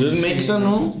Chivas. Pues es mexa,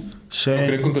 ¿no? Sí. ¿No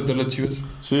creen contratar las Chivas?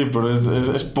 Sí, pero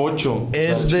es pocho.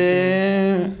 Es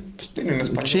de... Pues tiene un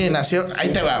español. Sí, nació... Ahí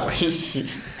te va, güey. Sí.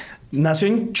 Nació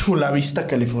en Chula Vista,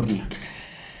 California.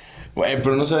 Güey,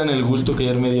 pero no saben el gusto que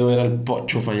ayer me dio ver al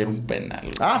Pocho fallar un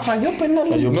penal. Falló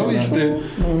penal. ¿No viste?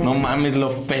 No mames, lo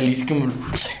feliz que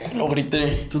lo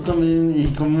grité. Tú también. ¿Y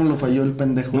cómo lo falló el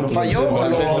pendejo? No, ¿Lo falló?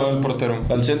 Al centro del portero.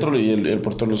 Al centro y el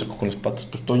portero lo sacó con las patas.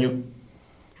 Pues Toño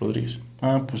Rodríguez.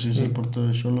 Pues sí, es el portero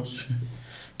de Xolos. Sí.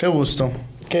 Qué gusto.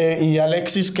 ¿Y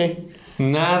Alexis qué?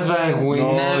 Nada, güey,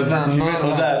 nada.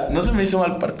 O sea, no se me hizo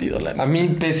mal partido, la neta. A mí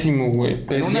pésimo, güey.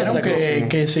 ¿Pésimo?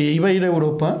 Que se iba a ir a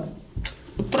Europa.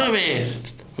 Otra vez.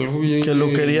 Que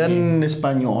lo querían en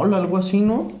español, algo así,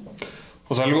 ¿no?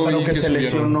 O sea, algo pero que se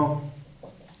lesionó.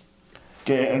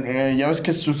 Que ya ves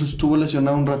que estuvo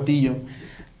lesionado un ratillo.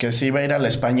 que se iba a ir al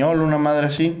Español, una madre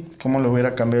así. ¿Cómo le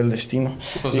hubiera cambiado el destino?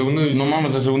 No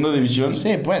mames, de segunda división.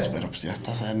 Sí, pues, pero pues ya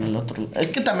estás en el otro. Es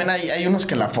que también hay unos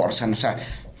que la forzan, o sea,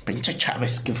 pinche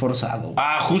Chávez, qué forzado.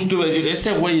 Justo iba a decir,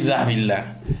 ese güey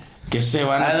Dávila. Que se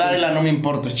van a Dávila no me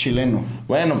importa, es chileno.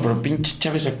 Bueno, pero pinche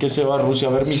Chávez, ¿a qué se va a Rusia?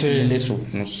 A ver misiles o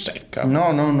no sé,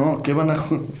 cabrón. No, ¿qué van a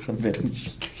ver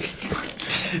misiles?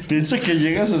 Piensa que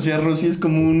llegas hacia Rusia es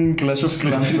como un Clash of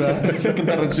Clans, ¿verdad? Eso que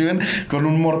te reciben con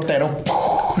un mortero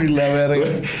y la verga.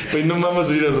 Güey, no mamas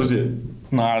a ir a Rusia.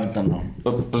 No, ahorita no.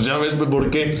 Pues ya ves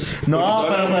por qué. No,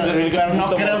 pero no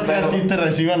creo que así te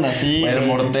reciban así. El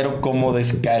mortero cómo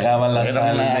descagaba las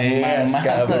aldeas,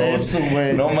 cabrón. Eso,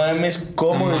 güey. No mames,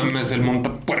 cómo. No mames, el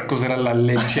montapuercos era la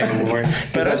leche, güey.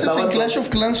 Pero eso es en Clash of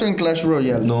Clans o en Clash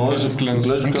Royale. No, Clash of Clans.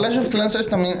 En Clash of Clans es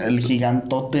también el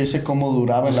gigantote ese cómo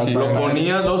duraba en las batallas. Lo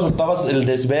ponías, luego soltabas el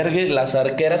desvergue, las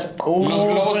arqueras. Los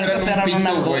globos eran un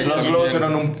pito, güey. Los globos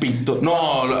eran un pito.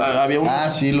 No, había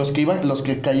unos. Sí, los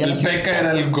que caían. El P.K.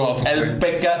 era el God. El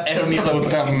P.K. era un hijo de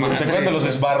puta madre. ¿Se acuerdan de los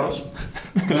esbarros?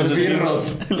 Los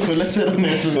birros. ¿Cuáles eran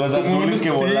esos? Los azules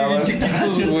que volaban. Sí,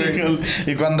 chiquitos, güey.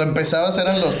 Y cuando empezabas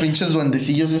eran los pinches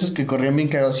duendecillos esos que corrían bien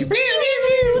cagados así.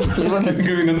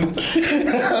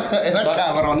 Era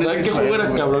cabrón. ¿Sabes qué juego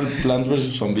era cabrón? Plants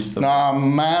vs Zombies. No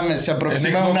mames, se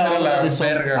aproxima una hora de eso.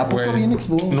 ¿A poco había en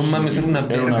Xbox? No mames, era una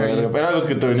verga. Eran los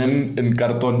que te venían en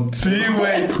cartón. Sí,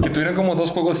 güey. Que tuvieran como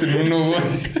 2 juegos en uno, güey.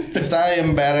 Estaba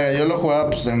bien verga. Yo lo jugaba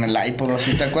pues en el iPod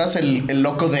así. ¿Te acuerdas el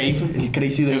loco Dave? El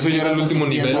Crazy Dave. Eso ya era el último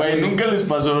nivel. Güey, nunca les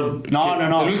pasó.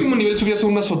 No. El último nivel subías a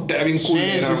una azotea bien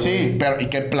culera. Sí. Pero y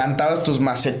que plantabas tus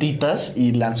macetitas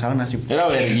y lanzaban así. Era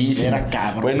verguísimo. Era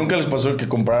cabrón. Güey, nunca les pasó que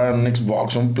compraran un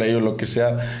Xbox, un Play o lo que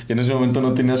sea. Y en ese momento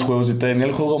no tenías juegos y te venía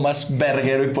el juego más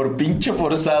verguero. Y por pinche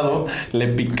forzado le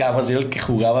picabas. Y era el que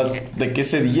jugabas de que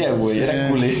ese día, güey. Sí. Era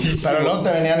culerísimo. Pero luego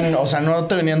te venían, o sea, no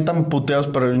te venían tan puteados,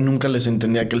 pero nunca les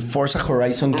entendía que el Forza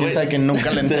Horizon, quién sabe que nunca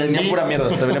le entendía. Te venía pura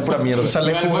mierda. O sea,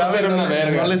 le jugaba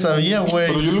y no le sabía, güey.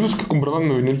 Pero yo los que compraba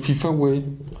me venía el FIFA, güey.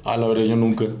 A la verdad, yo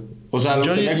nunca. O sea,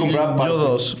 lo tenía que comprar aparte. Yo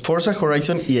 2. Forza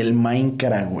Horizon y el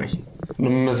Minecraft, güey. No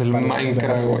mames, el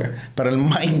Minecraft, güey. Pero el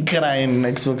Minecraft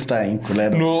en Xbox está bien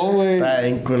culero. No, güey. Está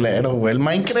bien culero, güey. El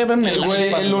Minecraft era en el güey,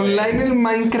 iPad, el online, el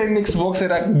Minecraft en Xbox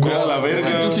era a la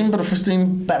verga. Tú siempre fuiste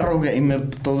un perro gamer,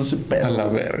 todo ese pedo. A la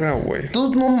verga, güey.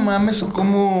 Tú no mames, o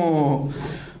cómo...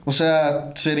 O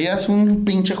sea, serías un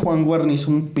pinche Juan Guarniz,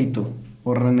 un pito.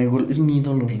 O Renegul. Es mi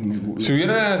ídolo, Renegul. Si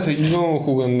hubiera seguido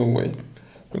jugando, güey.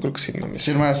 Yo creo que sí, no me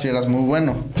si eras muy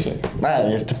bueno. Sí.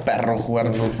 Este perro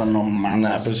jugar FIFA, no mames.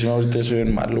 Nah, pero si no, ahorita soy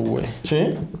bien malo, güey. ¿Sí?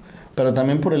 Pero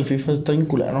también por el FIFA está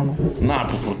vinculado, ¿no? Nah,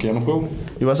 pues porque ya no juego.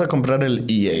 ¿Y vas a comprar el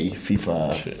EA FIFA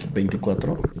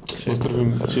 24? Sí,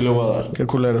 sí le voy a dar. Qué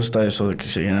culero está eso de que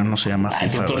ya no se llama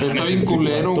FIFA, güey. Está bien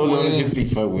culero, güey. Todos van a decir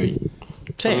FIFA, güey.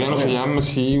 Sí, ya no se llama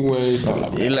así, güey.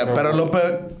 Pero lo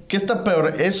peor... ¿Qué está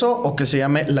peor? ¿Eso o que se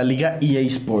llame la Liga EA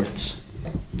Sports?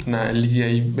 Nah, el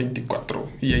EA 24.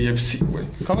 EA FC, güey.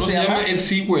 ¿Cómo se llama?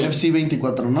 FC, güey. FC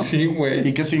 24, ¿no? Sí, güey.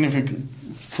 ¿Y qué significa?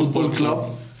 Fútbol Club.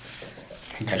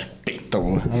 El pito,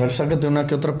 güey. A ver, sácate una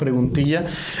que otra preguntilla.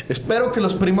 Espero que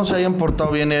los primos se hayan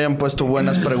portado bien y hayan puesto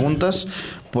buenas preguntas.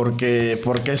 Porque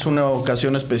es una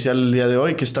ocasión especial el día de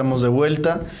hoy, que estamos de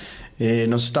vuelta.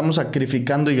 Nos estamos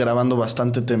sacrificando y grabando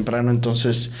bastante temprano,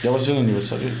 entonces... Ya va a ser el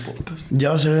aniversario del podcast. Ya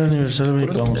va a ser el aniversario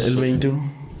el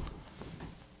 21.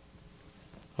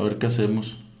 A ver qué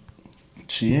hacemos.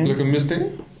 Sí, ¿Lo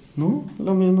cambiaste? No,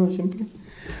 lo mismo de siempre.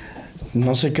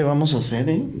 No sé qué vamos a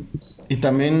hacer, Y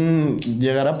también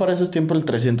llegará para ese tiempo el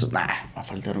 300. Nah, va a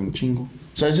faltar un chingo.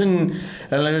 O sea, el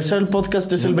aniversario del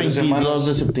podcast es el 22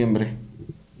 de septiembre.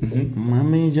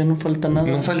 Mami, ya no falta nada.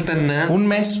 No falta nada. Un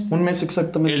mes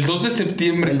exactamente. El 2 de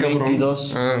septiembre, el cabrón.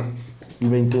 22. El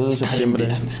 22 de septiembre.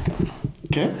 Viernes,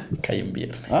 ¿Qué? Cae en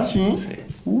viernes. Ah, ¿sí? Sí.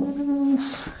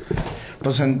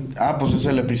 Pues es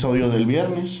el episodio del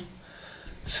viernes.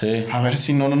 Sí. A ver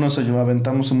si no nos ayuda.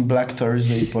 Aventamos un Black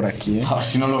Thursday por aquí, A ver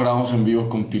si no lo grabamos en vivo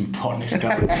con pimpones,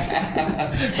 cabrón.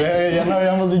 Ya no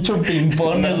habíamos dicho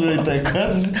pimpones, güey. ¿Te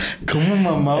acuerdas? ¿Cómo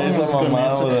mamábamos con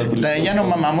eso? Ya no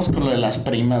mamamos con lo de las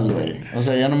primas, güey. O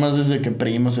sea, ya nomás desde que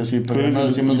primos así. Pero ya no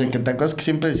decimos de que te acuerdas que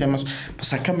siempre decíamos, pues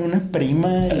sácame una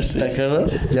prima. ¿Te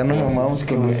acuerdas? Ya no mamamos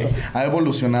con eso. Ha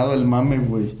evolucionado el mame,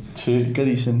 güey. Sí. ¿Qué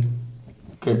dicen?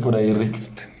 ¿Qué hay por ahí, Rick?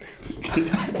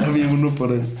 Había uno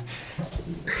por ahí.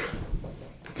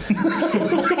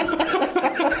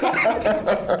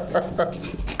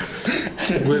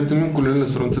 Güey, estoy muy culero en las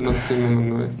preguntas, no te estoy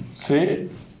mamando, güey. ¿Sí?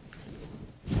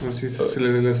 A ver si se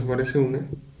les aparece una.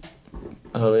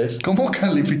 A ver. ¿Cómo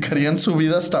calificarían su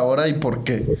vida hasta ahora y por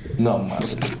qué? No, más.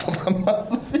 Pues está toda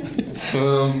madre.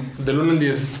 Del 1 al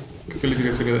 10.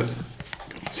 calificación le das?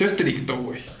 Sé estricto,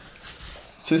 güey.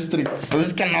 Sí, estricto. Pues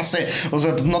es que no sé. O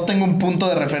sea, pues no tengo un punto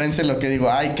de referencia en lo que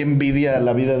digo. Ay, qué envidia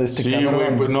la vida de este cabrón. Sí,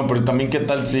 güey. Pues no, pero también, ¿qué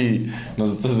tal si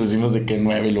nosotros decimos de que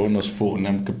 9 y luego nos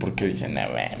funan? Que porque dicen, no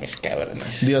mames,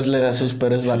 cabrones. Dios le da sus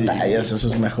peores batallas a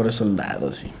sus mejores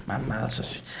soldados y mamadas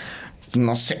así.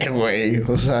 No sé, güey.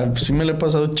 O sea, pues sí me lo he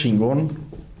pasado chingón.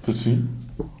 Pues sí.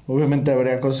 Obviamente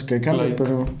habría cosas que cambian,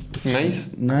 pero... Nice.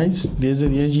 Nice. 10 de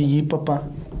 10, GG, papá.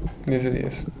 10 de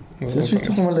 10. ¿Sí has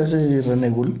visto cómo le hace René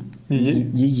Gull?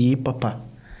 GG, papá.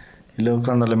 Y luego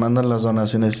cuando le mandan las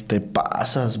donaciones, te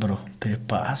pasas, bro. Te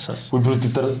pasas. Güey, pero te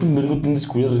tardaste un vergo en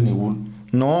descubrir a René Gull.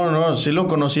 No, sí lo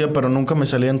conocía, pero nunca me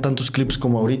salían tantos clips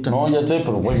como ahorita. No, ya sé,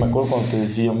 pero güey, me acuerdo cuando te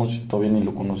decíamos y todavía ni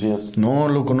lo conocías. No,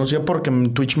 lo conocía porque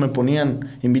en Twitch me ponían,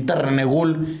 invita a René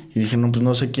Gull. Y dije, no, pues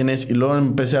no sé quién es. Y luego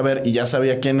empecé a ver y ya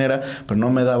sabía quién era, pero no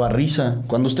me daba risa.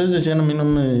 Cuando ustedes decían a mí no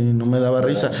me daba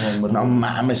risa. No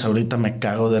mames, ahorita me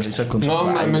cago de risa con sus No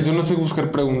mames, bailes. yo no sé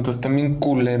buscar preguntas, también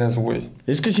culeras, güey.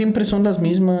 Es que siempre son las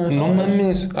mismas. No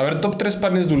mames. A ver, top 3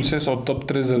 panes dulces o top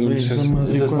 3 de dulces.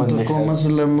 ¿Cómo más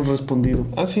le hemos respondido?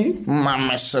 ¿Ah, sí?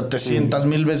 Mames,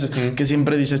 700,000 veces que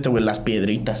siempre dice este güey, las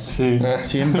piedritas. Sí.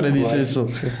 Siempre dice eso.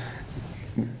 Sí.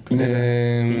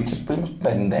 Pinches primos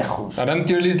pendejos. ¿Harán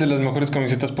tier list de las mejores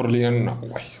camisetas por liga? No,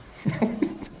 güey.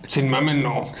 Sin mame,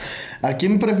 no. ¿A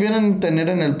quién prefieren tener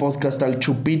en el podcast? ¿Al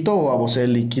Chupito o a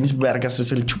Boselli? ¿Quién es vergas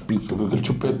es el Chupito? Creo que el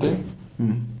Chupete.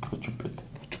 El Chupete.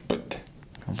 Chupete.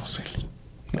 A Boselli.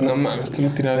 No mames, tú le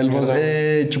tiras El mierda.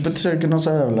 Chupete se ve que no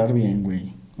sabe hablar bien,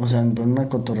 güey. O sea, en una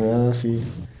cotorreada así.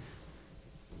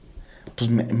 Pues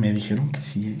me dijeron que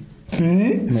sí,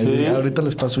 ¿Sí? Sí. Ahorita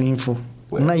les paso info.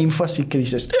 Bueno. Una info así que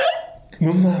dices.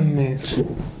 No mames.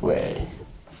 Güey.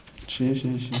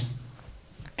 Sí.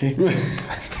 ¿Qué?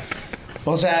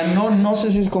 O sea, no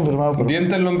sé si es confirmado, pero...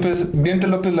 ¿Diente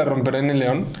López la romperá en el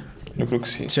León? Yo creo que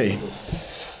sí. Sí.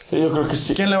 Yo creo que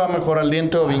sí. ¿Quién le va mejor, al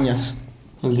Diente o Viñas?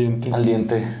 El Diente. Al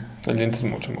Diente. El Diente es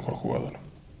mucho mejor jugador.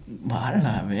 Va a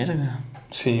la verga.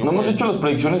 Sí. ¿No hemos hecho las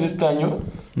predicciones de este año?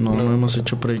 No hemos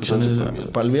hecho predicciones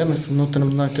para el viernes. No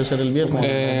tenemos nada que hacer el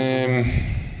viernes.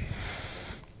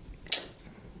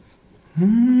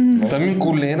 También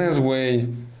culeras, güey.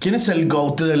 ¿Quién es el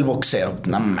GOAT del boxeo?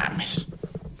 No mames.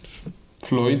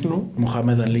 Floyd, ¿no?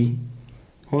 Mohamed Ali.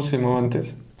 ¿Cómo se llamaba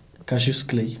antes? Cassius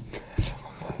Clay.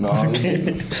 No.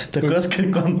 ¿Te acuerdas que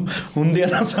cuando un día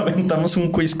nos aventamos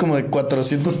un quiz como de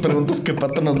 400 preguntas que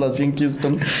Pato nos lo hacía en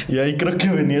Houston? Y ahí creo que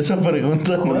venía esa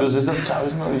pregunta, ¿no? Julio César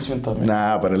Chávez me dicen también.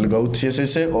 Nah, pero el GOAT sí es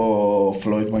ese o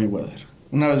Floyd Mayweather.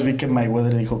 Una vez vi que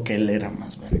Mayweather dijo que él era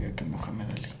más verga que Mohamed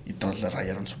Ali. Y todos le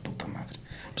rayaron su puta madre.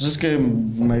 Pues es que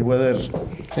Mayweather...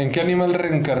 ¿En qué animal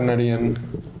reencarnarían?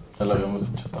 Ya lo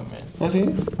habíamos dicho también. ¿Ah, sí?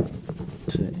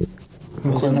 Sí.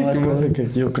 O sea, no me acuerdo que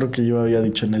yo creo que yo había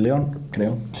dicho en el León,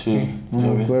 creo. Sí.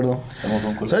 No me acuerdo.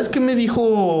 ¿Sabes qué me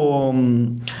dijo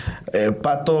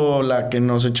Pato, la que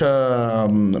nos echa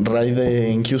raid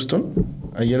en Houston?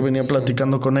 Ayer venía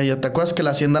platicando con ella. ¿Te acuerdas que la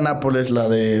Hacienda Nápoles, la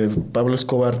de Pablo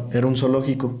Escobar, era un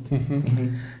zoológico?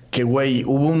 Que, güey,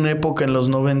 hubo una época en los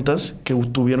 90s que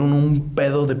tuvieron un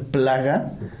pedo de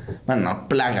plaga. Bueno, no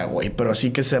plaga, güey, pero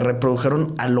así que se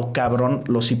reprodujeron a lo cabrón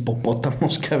los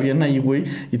hipopótamos que habían ahí, güey.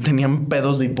 Y tenían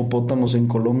pedos de hipopótamos en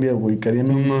Colombia, güey. Que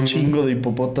habían un chingo de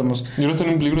hipopótamos. ¿Y no están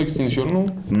en peligro de extinción, no?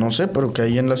 No sé, pero que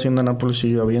ahí en la Hacienda Nápoles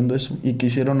sigue habiendo eso. Y que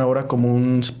hicieron ahora como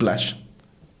un splash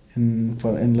en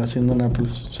la Hacienda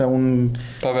Nápoles. O sea,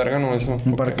 Está verga, ¿no? Eso.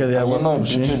 un parque de agua. Lleno de Pues,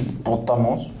 sí. pinches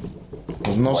hipopótamos.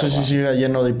 Pues no sé si siga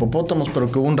lleno de hipopótamos, pero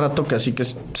que hubo un rato que así que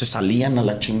se salían a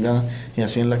la chingada y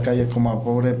así en la calle como a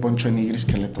pobre Poncho de Nigris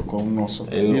que le tocó un oso.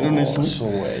 ¿Vieron eso? Eso,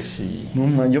 güey, sí. No,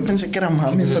 man, yo pensé que era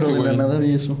mami, ¿Quién es pero este de la güey? nada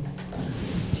vi eso.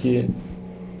 ¿Quién?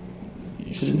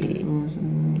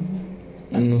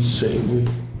 No sé, güey.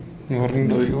 Mejor ni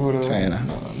lo digo, ¿verdad? Sí, era.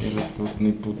 No,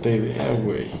 ni puta idea,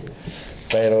 güey.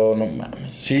 Pero no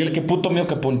mames. Sí, el que puto mío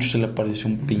que a Poncho se le apareció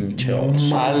un pinche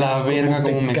oso. A la verga,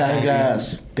 ¿Cómo como me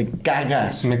cagas? Te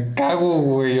cagas. Me cago,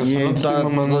 güey. O sea, no te estoy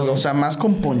mamando. O sea, más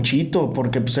con Ponchito,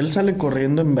 porque pues él sale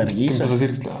corriendo en Que vergüenza. empezó a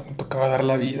decir, me tocaba dar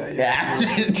la vida.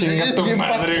 Chinga Es tu bien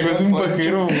madre, pajero, güey. Es un Poncho.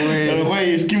 pajero, güey. Pero,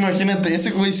 güey, es que imagínate,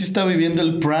 ese güey sí está viviendo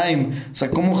el prime. O sea,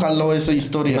 ¿cómo jaló esa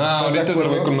historia? No, ¿Estás de ahorita es el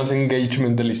acuerdo? güey con más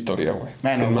engagement de la historia, güey.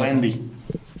 Bueno, Sin más. Wendy.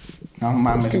 No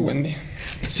mames. Es que Wendy.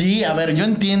 Sí, a ver, yo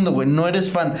entiendo, güey, no eres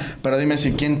fan, pero dime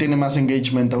si quién tiene más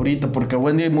engagement ahorita, porque a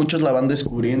Wendy muchos la van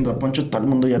descubriendo, a Poncho todo el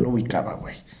mundo ya lo ubicaba,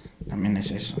 güey. También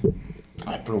es eso.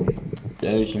 Ay, pero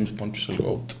ya dijimos Poncho es el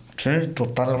GOAT. Sí,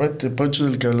 totalmente. Poncho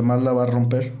es el que más la va a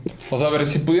romper. O sea, a ver,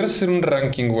 si pudieras hacer un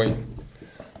ranking, güey,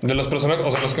 de los personajes,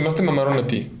 o sea, los que más te mamaron a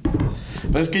ti.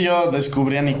 Pues es que yo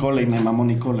descubrí a Nicola y me mamó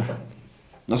Nicola.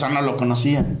 O sea, no lo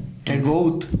conocía. ¡Qué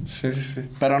GOAT! Sí.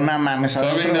 Pero nada mames,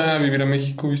 ¿Va a venir a vivir a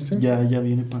México, viste? Ya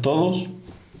viene para... ¿Todos?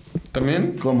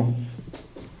 ¿También? ¿Cómo?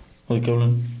 ¿De qué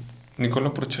hablan?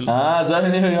 Nicola Porchela. Ah,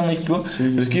 ¿saben venir a vivir a México?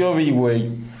 Sí. Es que yo vi, güey,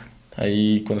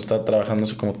 ahí cuando estaba trabajando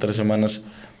hace como 3 semanas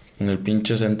en el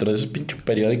pinche centro de ese pinche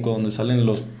periódico donde salen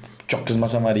los choques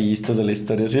más amarillistas de la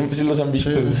historia. Siempre sí los han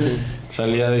visto. Sí.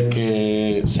 Salía de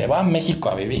que se va a México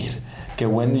a vivir. Que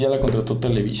Wendy ya la contrató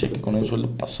Televisa, que con un sueldo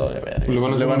pasado de verga. Le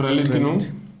van a hacer un reality, ¿no?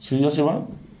 Sí, ya se va.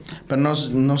 Pero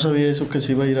no sabía eso, que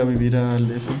se iba a ir a vivir al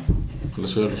DF. La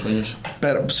ciudad de los sueños.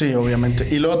 Pero sí, obviamente.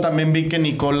 Y luego también vi que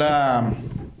Nicola...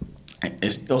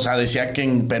 o sea, decía que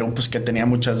en Perú pues que tenía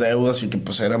muchas deudas y que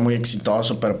pues era muy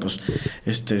exitoso, pero pues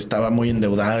estaba muy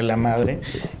endeudado de la madre.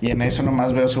 Y en eso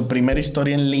nomás veo su primera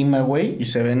historia en Lima, güey, y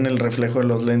se ve en el reflejo de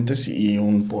los lentes y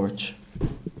un Porsche.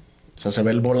 O sea, se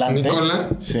ve el volante. ¿Nicola?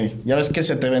 Sí. Ya ves que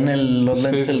se te ven los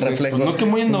lentes, Sí. el reflejo. Pues no, que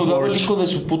muy endeudado el Porsche. hijo de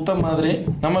su puta madre.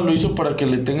 Nada más lo hizo para que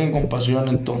le tengan compasión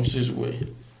entonces, güey.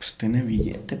 Pues tiene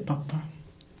billete, papá.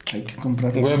 Hay que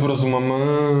comprarlo. Güey, pero su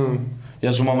mamá... Y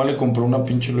a su mamá le compró una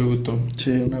pinche Louis Vuitton.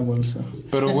 Sí, una bolsa.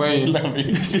 Pero, güey... La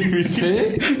vi. ¿Sí?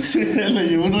 Sí, le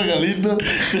llevó un regalito.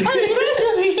 ¡Ay,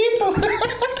 gracias, hijito!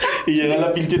 Y llega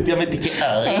la pinche tía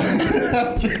metiqueta.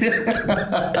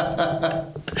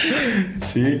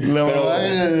 Sí,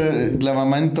 La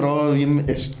mamá entró bien,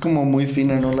 es como muy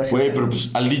fina, ¿no? La güey, pero pues,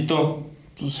 Aldito.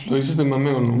 Pues, ¿lo dices de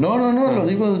mame o no? No, lo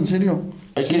digo en serio.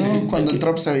 Hay que Sí, decir- cuando hay que-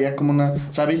 entró pues, se veía como una...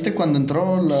 O sea, ¿viste cuando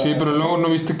entró la...? Sí, pero luego ¿no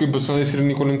viste que empezó a decir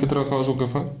Nicola en qué trabajaba su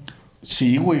jefa?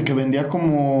 Sí, güey, que vendía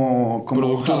como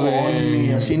Productos jabón de-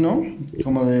 y así, ¿no?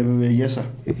 Como de belleza,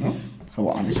 ¿no?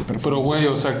 Jabones y perfumes. Pero, güey,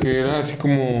 o sea, que era así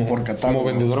como... Por catálogo.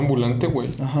 Como vendedor ambulante, güey.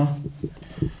 Ajá.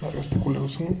 Este culero,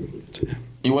 ¿no?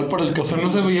 Igual para el O sea, no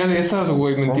se veía de esas,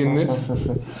 güey, ¿me entiendes? Sí.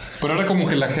 Pero era como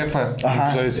que la jefa Ajá.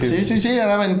 empezó a decir... Sí,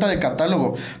 era venta de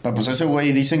catálogo. Pero pues ese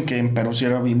güey dicen que en Perú sí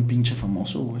era bien pinche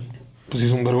famoso, güey. Pues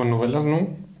hizo un verbo en novelas, ¿no?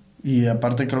 Y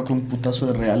aparte creo que un putazo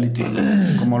de reality,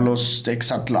 ¿no? Como los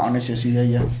exatlones y así de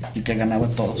allá. Y que ganaba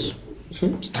todos.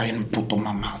 Sí. Está bien puto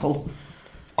mamado.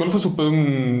 ¿Cuál fue su pedo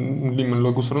en Lima? ¿Lo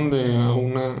acusaron de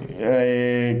una...?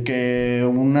 Que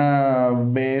una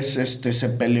vez se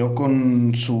peleó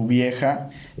con su vieja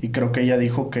y creo que ella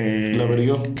dijo que... La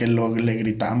verguió. Que le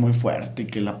gritaba muy fuerte y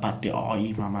que la pateó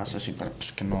y mamás así, pero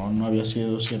pues que no había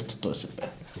sido cierto todo ese pedo.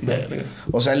 Verga.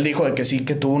 O sea, él dijo de que sí,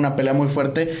 que tuvo una pelea muy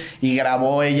fuerte y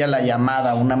grabó ella la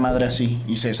llamada, una madre así,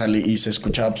 y se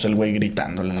escuchaba pues el güey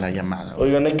gritándole en la llamada.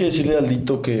 Oigan, hay que decirle a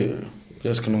Aldito que... Ya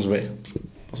es que nos ve.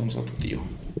 Pasamos a tu tío.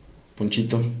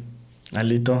 Ponchito.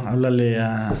 Alito, háblale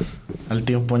al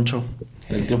tío Poncho.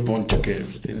 El tío Poncho que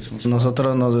pues, tienes unos...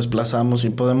 Nosotros nos desplazamos y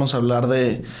podemos hablar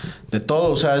de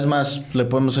todo. O sea, es más, le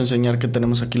podemos enseñar que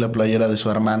tenemos aquí la playera de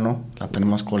su hermano. La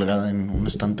tenemos colgada en un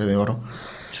estante de oro.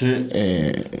 Sí.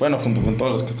 Bueno, junto con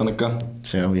todas las que están acá.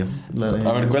 Sí, obvio. La de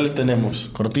A ver, ¿cuáles tenemos?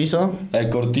 Cortizo. La de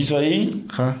Cortizo ahí.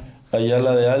 Ajá. Allá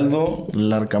la de Aldo.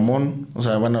 El Arcamón. O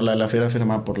sea, bueno, la de la fiera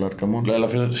firmada por el Arcamón. La de la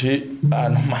fiera, sí. Ah,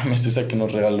 no mames, esa que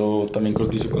nos regaló también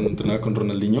Cortizo cuando entrenaba con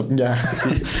Ronaldinho. Ya, sí.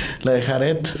 La de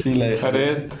Jared. Sí, la de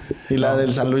Jared. Y la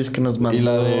del San Luis que nos mandó. Y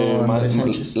la de Andrés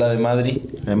Sánchez. la de Madrid.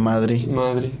 De Madrid.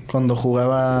 Madre. Cuando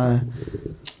jugaba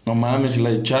No mames, y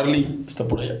la de Charlie está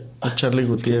por allá. a Charlie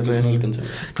Gutiérrez. No alcancé.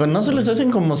 ¿No se les hacen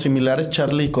como similares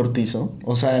Charlie y Cortizo?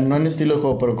 O sea, no en estilo de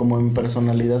juego, pero como en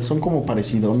personalidad. Son como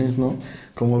parecidones, ¿no?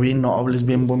 Como bien nobles,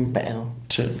 bien buen pedo.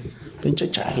 Sí. Pinche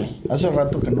Charlie. Hace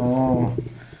rato que no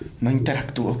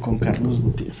interactúo con Carlos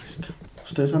Gutiérrez.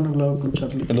 ¿Ustedes han hablado con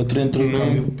Charlie? El otro día entró un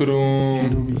cambio. No, pero...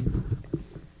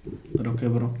 ¿Pero qué,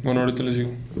 bro? Bueno, ahorita les digo.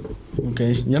 Ok.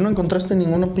 ¿Ya no encontraste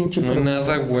ninguna pinche... No,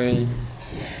 nada, güey.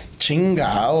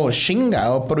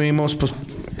 Chingao, primos, pues...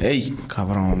 Ey,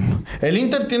 cabrón. El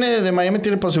Inter de Miami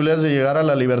tiene posibilidades de llegar a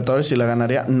la Libertadores y la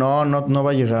ganaría. No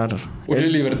va a llegar. Oye,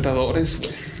 Libertadores,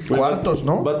 güey. Cuartos,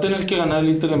 ¿no? Va a tener que ganar el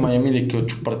Inter de Miami de que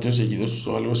 8 partidos seguidos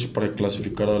o algo así para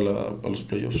clasificar a los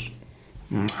playoffs.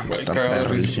 Está cagado de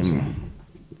perrísimo. risa.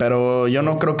 Pero yo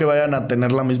no creo que vayan a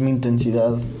tener la misma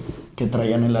intensidad que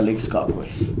traían en la Leagues Cup, güey.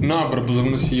 No, pero pues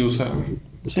aún así, o sea...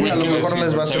 Sí, a lo mejor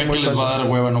les va a Se ser ve muy que les va a fácil.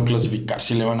 dar hueva no clasificar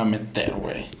si le van a meter,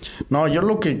 güey. No, yo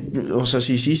lo que... O sea,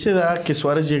 si sí se da que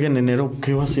Suárez llegue en enero,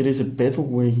 ¿qué va a ser ese pedo,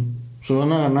 güey? Se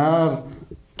van a ganar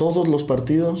todos los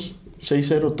partidos.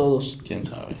 6-0 todos. ¿Quién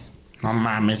sabe? No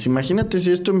mames, imagínate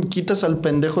si esto me quitas al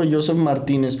pendejo Joseph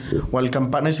Martínez o al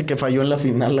Campana ese que falló en la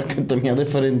final, la que tenía de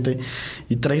frente,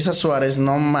 y traes a Suárez,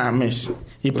 no mames.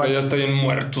 Y Pero ya está bien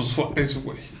muerto Suárez,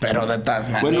 güey. Pero de tal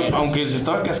manera. Bueno, aunque se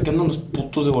estaba cascando unos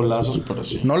putos de golazos, pero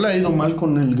sí. No le ha ido mal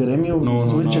con el gremio. No,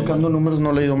 Estuve no. checando números,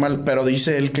 no le ha ido mal. Pero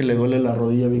dice él que le duele la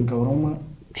rodilla bien cabrón,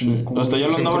 Sí. ¿Cómo? Hasta ya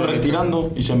lo andaban Siempre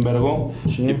retirando y se envergó.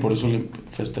 Sí. Y por eso le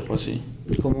festejó así.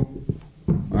 ¿Cómo?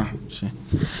 Sí.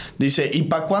 Dice, ¿y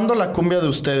para cuándo la cumbia de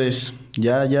ustedes?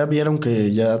 Ya vieron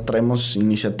que ya traemos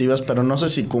iniciativas, pero no sé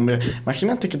si cumbia.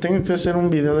 Imagínate que tengo que hacer un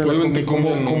video de la Obviamente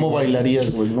cumbia. cumbia no, ¿Cómo güey.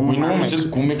 bailarías, güey? No Güey, no vamos a mames. hacer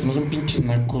cumbia, que no son pinches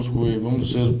nacos, güey.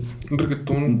 Vamos a hacer Un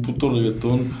reggaetón. un puto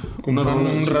reggaetón. Un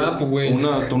así, rap, güey.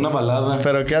 Hasta una balada.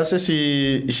 Pero ¿qué haces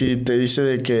si te dice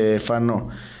de que Fano,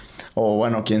 o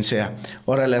bueno, quien sea,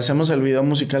 órale, hacemos el video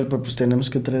musical, pero pues tenemos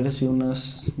que traer así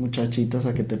unas muchachitas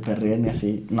a que te perrían y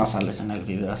así? No sales en el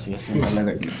video así, haciéndole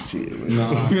de que sí, güey.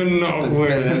 No. Obvio no,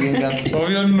 güey.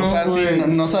 Obvio no, O sea, sí, güey.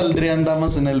 no saldrían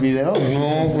damas en el video.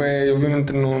 No, güey,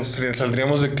 obviamente no.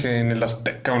 Saldríamos de que en el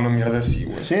Azteca una mierda así,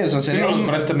 güey. Sí, o sea, Sí, sería no un... los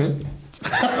prestan, ¿eh?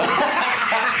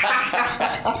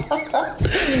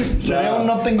 Sería un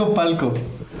no tengo palco.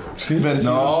 Sí.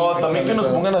 No, también que nos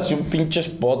pongan así un pinche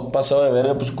spot pasado de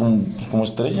verga, pues como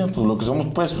estrella, pues lo que somos,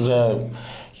 pues, o sea,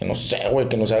 que no sé, güey,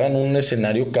 que nos hagan un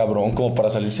escenario cabrón como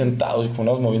para salir sentados y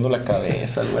ponernos moviendo la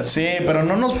cabeza, algo así. Sí, pero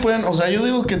no nos pueden... O sea, yo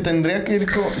digo que tendría que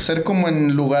ser como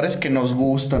en lugares que nos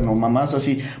gustan o mamás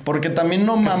así. Porque también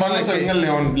no mama Fano de se que... venga en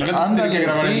León. La neta se tiene Ándale, que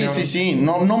grabar en León. sí.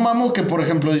 No mamo que, por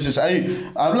ejemplo, dices... Ay,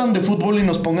 hablan de fútbol y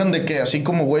nos pongan de que... Así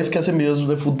como güeyes que hacen videos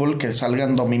de fútbol que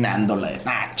salgan dominándola.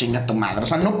 Chinga tu madre. O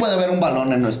sea, no puede haber un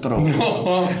balón en nuestro...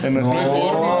 No, en nuestro... no hay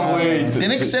forma, güey.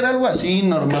 Tiene que ser algo así,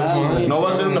 normal, Casual. güey. No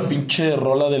va a ser una pinche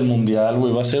rola del mundial,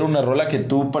 güey. Va a ser una rola que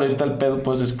tú para irte al pedo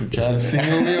puedes escuchar. Sí,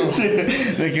 obvio. Sí,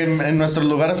 de que en nuestros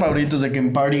lugares favoritos, de que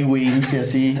en Party Wings y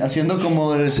así, haciendo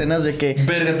como escenas de que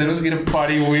Verga, tenemos que ir a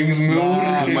Party Wings. Me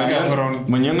urge, cabrón.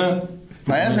 Mañana,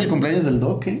 vayas el cumpleaños del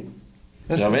Doc, ¿eh?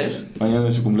 ¿ya ves? Mañana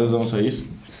de su cumpleaños vamos a ir.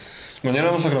 ¿Mañana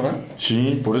vamos a grabar?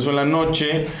 Sí, por eso en la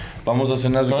noche vamos a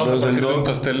cenar Vamos a cumpleaños del partir un Doc.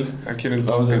 pastel aquí en el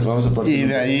Vamos podcast. a partir. Y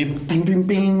de ahí,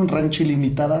 pim, rancho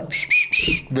ilimitada.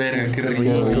 Verga, qué Qué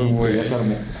rico, rico, güey. ya se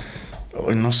armó.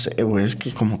 Uy, no sé, güey, es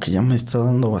que como que ya me está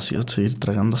dando vacío seguir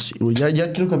tragando así, güey.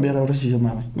 Ya quiero cambiar, ahora sí se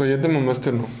mame. Güey, ya te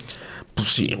mamaste, ¿no? Pues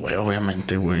sí, güey,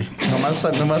 obviamente, güey.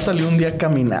 Nomás salí un día a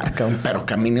caminar, cabrón. Pero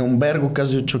caminé un vergo,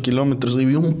 casi 8 kilómetros. Y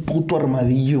vi un puto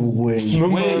armadillo, güey. No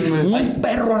Güey, mames. Un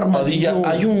perro armadillo.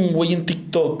 Hay un güey en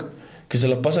TikTok que se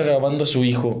la pasa grabando a su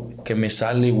hijo, que me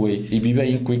sale, güey, y vive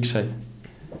ahí en Quickside.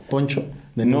 Poncho,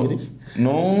 de No, Nigris.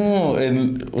 no,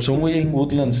 o sea, un güey en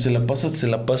Woodlands se la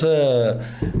pasa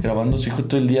grabando a su hijo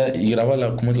todo el día y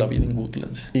graba cómo es la vida en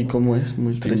Woodlands. ¿Y cómo es?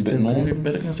 Muy triste, No, ¿no? bien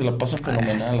verga, se la pasa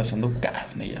fenomenal asando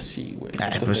carne y así, güey. Ay,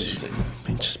 Ahorita pues te enseño.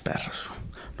 pinches perros.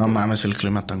 No mames el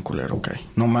clima tan culero que hay.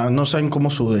 No mames, no saben cómo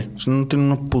sudé. O sea, no tienen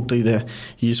una puta idea.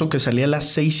 Y eso que salía a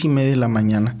las 6:30 de la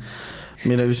mañana.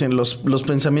 Mira, dicen, los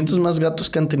pensamientos más gatos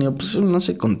que han tenido, pues eso no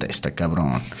se contesta,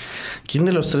 cabrón. ¿Quién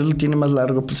de los tres lo tiene más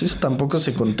largo? Pues eso tampoco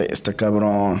se contesta,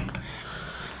 cabrón.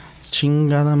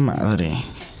 Chingada madre.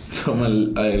 Como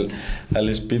al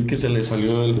Speed que se le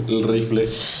salió el rifle.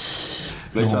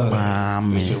 No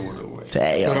mames. Estoy seguro, güey. Sí,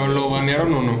 ¿Pero lo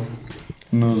banearon o no?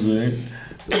 No sé.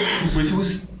 Güey, ese güey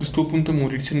estuvo a punto de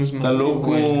morirse, no es Está malo, loco.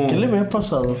 güey. ¿Qué le había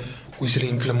pasado? Güey, se le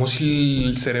inflamó así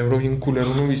el cerebro bien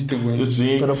culero, ¿no viste, güey?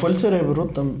 Sí. Pero fue el cerebro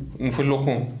también. No fue el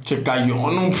ojo. Se cayó,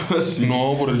 ¿no? Así.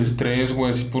 No, por el estrés,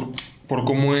 güey, así por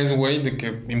cómo es, güey, de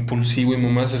que impulsivo y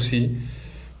mamás así,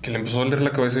 que le empezó a doler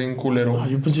la cabeza bien culero. Ah,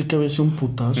 yo pensé que había sido un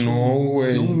putazo. No,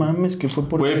 güey. No mames, que fue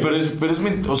por Güey, eso. pero es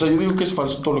mentira. O sea, yo digo que es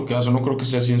falso todo lo que hace. No creo que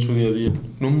sea así en su día a día.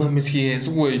 No mames, sí es,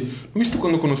 güey. ¿No viste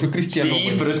cuando conoció a Cristiano, Sí,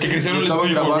 güey? pero es que Cristiano le estaba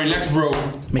dijo, grabando. relax, bro.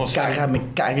 Me O sea,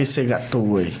 caga ese gato,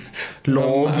 güey. Lo No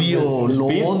odio, mames, lo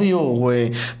Speed. odio,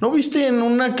 güey. ¿No viste en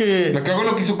una que...? Me cago en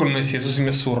lo que hizo con Messi, eso sí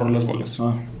me zurró las bolas.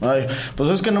 Ay, pues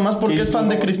es que nomás porque ¿Qué es hizo? fan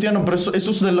de Cristiano, pero eso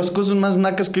es de las cosas más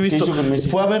nacas que he visto. ¿Qué hizo con Messi?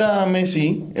 Fue a ver a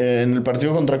Messi en el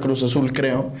partido contra Cruz Azul,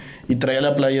 creo, y traía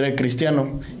la playera de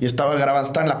Cristiano y estaba grabando,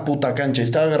 estaba en la puta cancha, y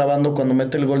estaba grabando cuando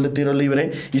mete el gol de tiro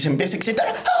libre y se empieza a excitar.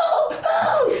 ¡Oh!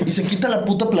 ¡Oh! Y se quita la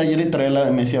puta playera y trae la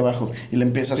de Messi abajo y le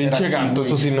empieza a hacer Pinche así, gato, güey,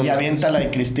 eso sí no y mames. avienta la de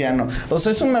Cristiano. O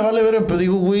sea, eso me vale ver, pero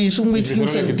digo, güey, es un güey sin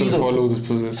Cristiano le quitó el sentido. follow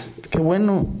después de eso. Qué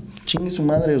bueno. Chingue su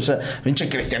madre, o sea, pinche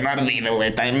Cristiano ardido,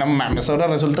 güey. También no mames. Ahora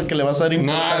resulta que le vas a dar No,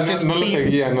 importancia. no lo Speed.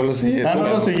 seguía, no lo seguía. Ah, ¿no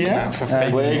lo seguía? Nah, fue Ay,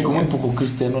 fake. Güey, ¿cómo empujó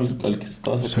Cristiano al que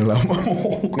estaba Se la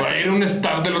mamó. Güey, era un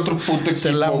staff del otro puto equipo,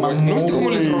 Se la güey. mamó, ¿No viste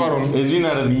cómo les güey. robaron? Es bien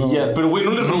ardilla. Pero, güey,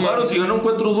 no les robaron si ganaron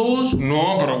 4-2.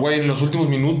 No, pero güey, en los últimos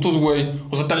minutos, güey.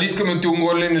 O sea, Talisca metió un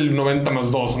gol en el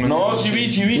 90+2. No, sí vi.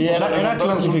 Y O sea, era remontaron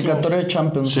los clasificatoria de últimos.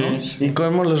 Champions, Sí, ¿no? sí. ¿Y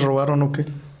cómo les robaron o qué?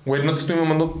 Güey, no te estoy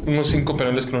mamando unos 5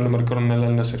 penales que no le marcaron nada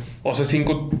al Nacer. O sea,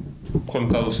 5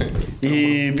 contados,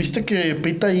 Y viste que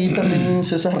pita ahí también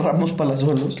César Ramos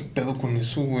Palazuelos. ¿Qué pedo con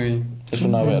eso, güey? Es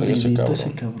una verga ese Maldito cabrón.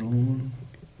 ese cabrón.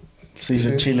 Se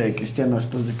hizo chile de Cristiano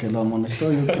después de que lo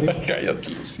amonestó, yo creo. Cállate,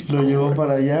 Lo llevó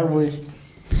para allá, güey.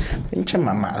 Pinche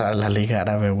mamada la Liga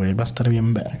Árabe, güey. Va a estar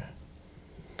bien verga.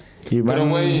 Pero,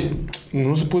 güey,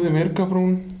 no se puede ver,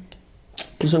 cabrón.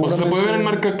 Pues o sea, se puede ver en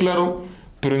marca, claro.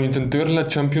 Pero intenté ver la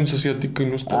Champions asiática y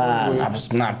no estaba,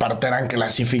 güey. Aparte eran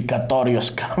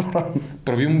clasificatorios, cabrón.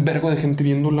 Pero había un vergo de gente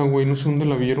viéndola, güey. No sé dónde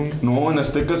la vieron. No, en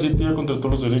Azteca sí tiene contra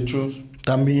todos los derechos.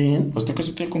 ¿También? Azteca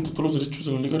sí tiene contra todos los derechos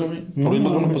de la Liga Árabe.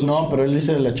 No, pero él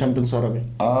dice de la Champions Árabe.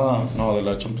 Ah, no, de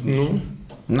la Champions.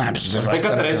 No. Pues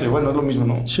Azteca 13, bueno, es lo mismo,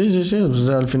 ¿no? Sí. O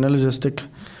sea, al final es de Azteca.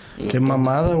 Qué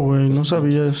mamada, güey. No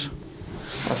sabía eso.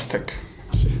 Azteca.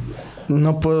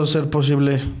 No puedo ser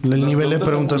posible el nivel de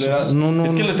preguntas. No.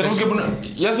 Es que les tenemos que poner.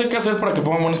 Ya sé qué hacer para que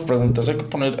pongan buenas preguntas. Hay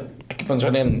que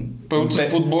pensar en. Preguntas de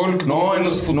fútbol. No,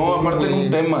 aparte en un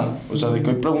tema. O sea, de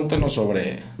que hoy pregúntenos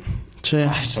sobre. Sí.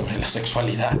 Ay, sobre la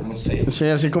sexualidad, no sé. Sí,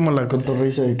 así como la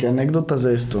cotorriza de que anécdotas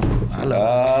de esto.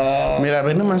 Mira,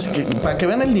 ve nomás que para que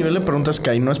vean el nivel de preguntas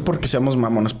que hay. No es porque seamos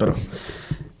mamones, pero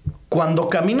cuando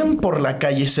caminan por la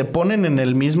calle se ponen en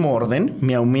el mismo orden.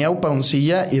 Miau Miau,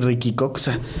 Pauncilla y Ricky Cox.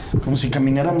 O sea, como si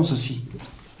camináramos así.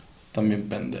 También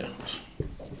pendejos.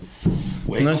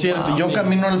 Güey, no es cierto. Mames. Yo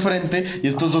camino al frente y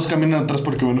estos dos caminan atrás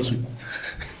porque van así.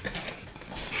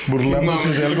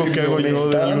 Burlándose de algo que hago yo. Me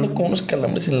está dando como unos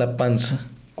calambres en la panza.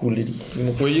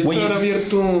 Culerísimo. Güey, ¿está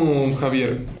abierto,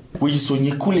 Javier? Güey,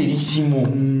 soñé culerísimo.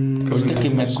 Ahorita que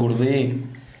me acordé.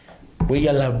 Güey,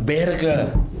 a la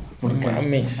verga. Por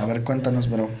mames. A ver, cuéntanos,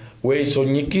 bro. Güey,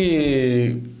 soñé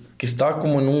que estaba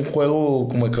como en un juego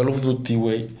como de Call of Duty,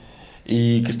 güey.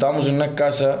 Y que estábamos en una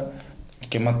casa y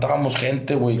que matábamos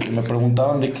gente, güey. Que me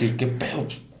preguntaban de que, ¿qué pedo?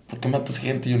 ¿Por qué matas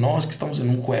gente? Y yo, no, es que estamos en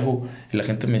un juego. Y la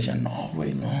gente me decía, no,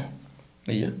 güey, no.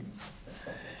 Y yo,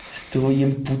 estoy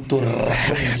bien puto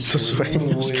raro. Estos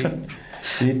sueños,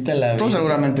 güey. Tú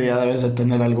seguramente ya debes de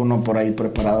tener alguno por ahí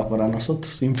preparado para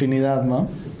nosotros. Infinidad, ¿no?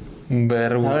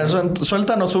 Verbo. A ver,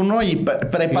 suéltanos uno y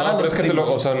prepara los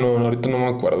o sea, no, ahorita no me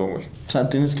acuerdo, güey. O sea,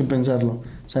 tienes que pensarlo.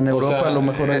 O sea, en Europa a lo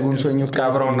mejor algún sueño.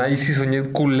 Cabrón, ahí sí soñé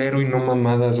culero y no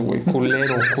mamadas, güey.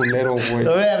 Culero, güey.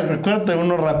 A ver, recuérdate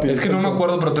uno rápido. Es que no me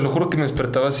acuerdo, pero te lo juro que me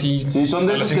despertaba así. Sí, son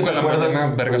de a las esos 5 de la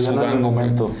mañana, verga sudando,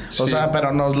 güey. O sea,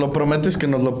 pero nos lo prometes que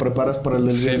nos lo preparas para el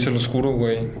del viernes. Sí, se los juro,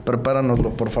 güey.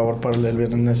 Prepáranoslo, por favor, para el del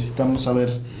viernes. Necesitamos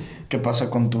saber qué pasa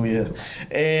con tu vida.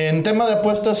 En tema de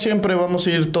apuestas, siempre vamos a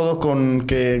ir todo con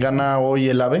que gana hoy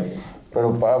el AVE.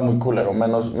 Pero paga muy culero,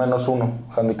 menos uno,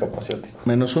 handicap asiático.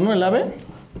 ¿-1 el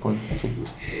AVE? Bueno, sí.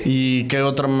 ¿Y qué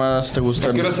otra más te gusta?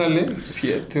 ¿A qué hora sale?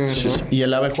 7, ¿verdad? Sí. ¿Y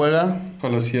el AVE juega? A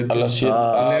las 7. A las 7.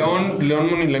 León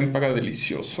Moneyline paga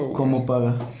delicioso, güey. ¿Cómo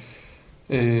paga?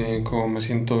 Como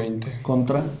 120.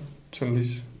 ¿Contra? San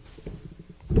Luis.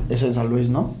 Es el San Luis,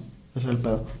 ¿no? Es el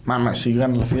pedo. Mamá, si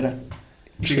gana la Fiera.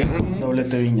 Sí, ganan.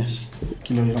 Doblete Viñas.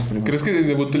 Aquí lo vieron primero. ¿Crees que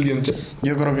debute el diente?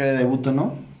 Yo creo que debuta,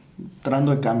 ¿no?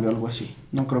 Entrando de cambio, algo así.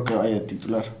 No creo que vaya de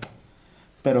titular.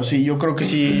 Pero sí, yo creo que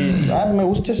sí. Me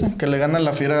gusta ese. Que le gana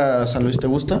la Fiera a San Luis. ¿Te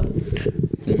gusta?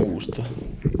 No me gusta.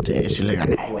 Sí le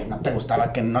gana. Ay, güey, no te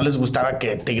gustaba que... No les gustaba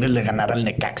que Tigres le ganara al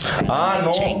Necaxa.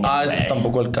 No. Chinga,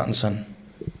 Tampoco alcanzan.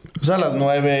 O sea, a las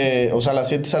 9... O sea, a las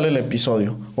 7 sale el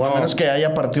episodio. O a menos que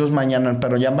haya partidos mañana.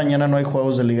 Pero ya mañana no hay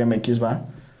juegos de Liga MX, ¿va?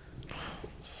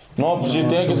 No, pues sí,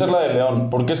 tiene que ser la de León.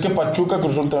 Porque es que Pachuca,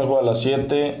 Cruz Azul también juega a las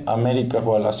 7. América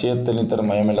juega a las 7. El Inter de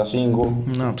Miami a las 5.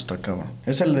 No, pues está cabrón.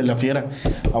 Es el de la Fiera.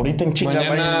 Ahorita en Chica.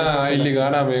 Mañana hay Liga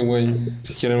Árabe, güey.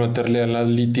 Si quieren meterle al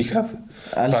Al-Ittihad.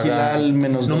 Al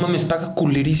menos no 2. mames, paga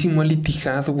culerísimo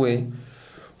Al-Ittihad, güey.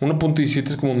 1.17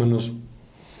 es como menos...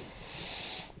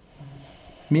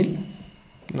 ¿1000?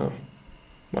 No.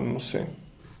 Bueno, no sé.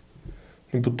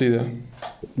 Ni puta idea.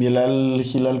 ¿Y el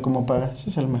Al-Hilal cómo paga? Ese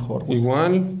es el mejor, güey.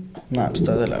 Igual. No, pues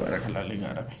está de la verga la Liga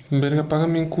Árabe. Verga,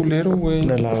 pagan bien culero, güey.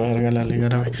 De la verga la Liga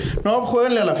Árabe. No,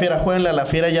 jueguenle a la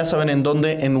Fiera. Ya saben en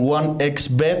dónde, en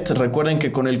OneXBet. Recuerden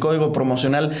que con el código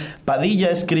promocional Padilla,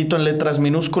 escrito en letras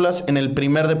minúsculas, en el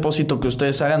primer depósito que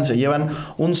ustedes hagan se llevan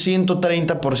un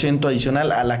 130%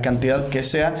 adicional a la cantidad que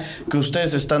sea que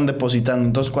ustedes están depositando.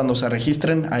 Entonces, cuando se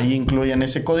registren, ahí incluyan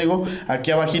ese código.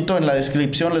 Aquí abajito en la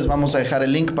descripción les vamos a dejar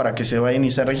el link para que se vayan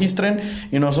y se registren.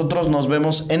 Y nosotros nos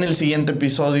vemos en el siguiente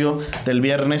episodio del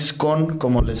viernes con,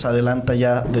 como les adelanta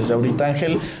ya desde ahorita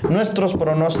Ángel, nuestros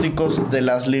pronósticos de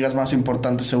las ligas más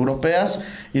importantes europeas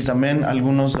y también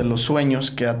algunos de los sueños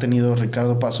que ha tenido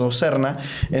Ricardo Paso Serna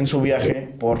en su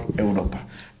viaje por Europa.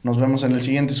 Nos vemos en el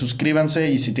siguiente, suscríbanse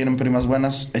y si tienen primas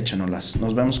buenas, échenolas.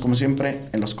 Nos vemos como siempre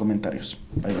en los comentarios.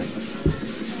 Bye bye.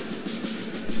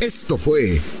 Esto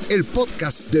fue el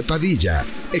podcast de Padilla,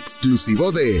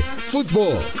 exclusivo de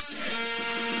Footbox.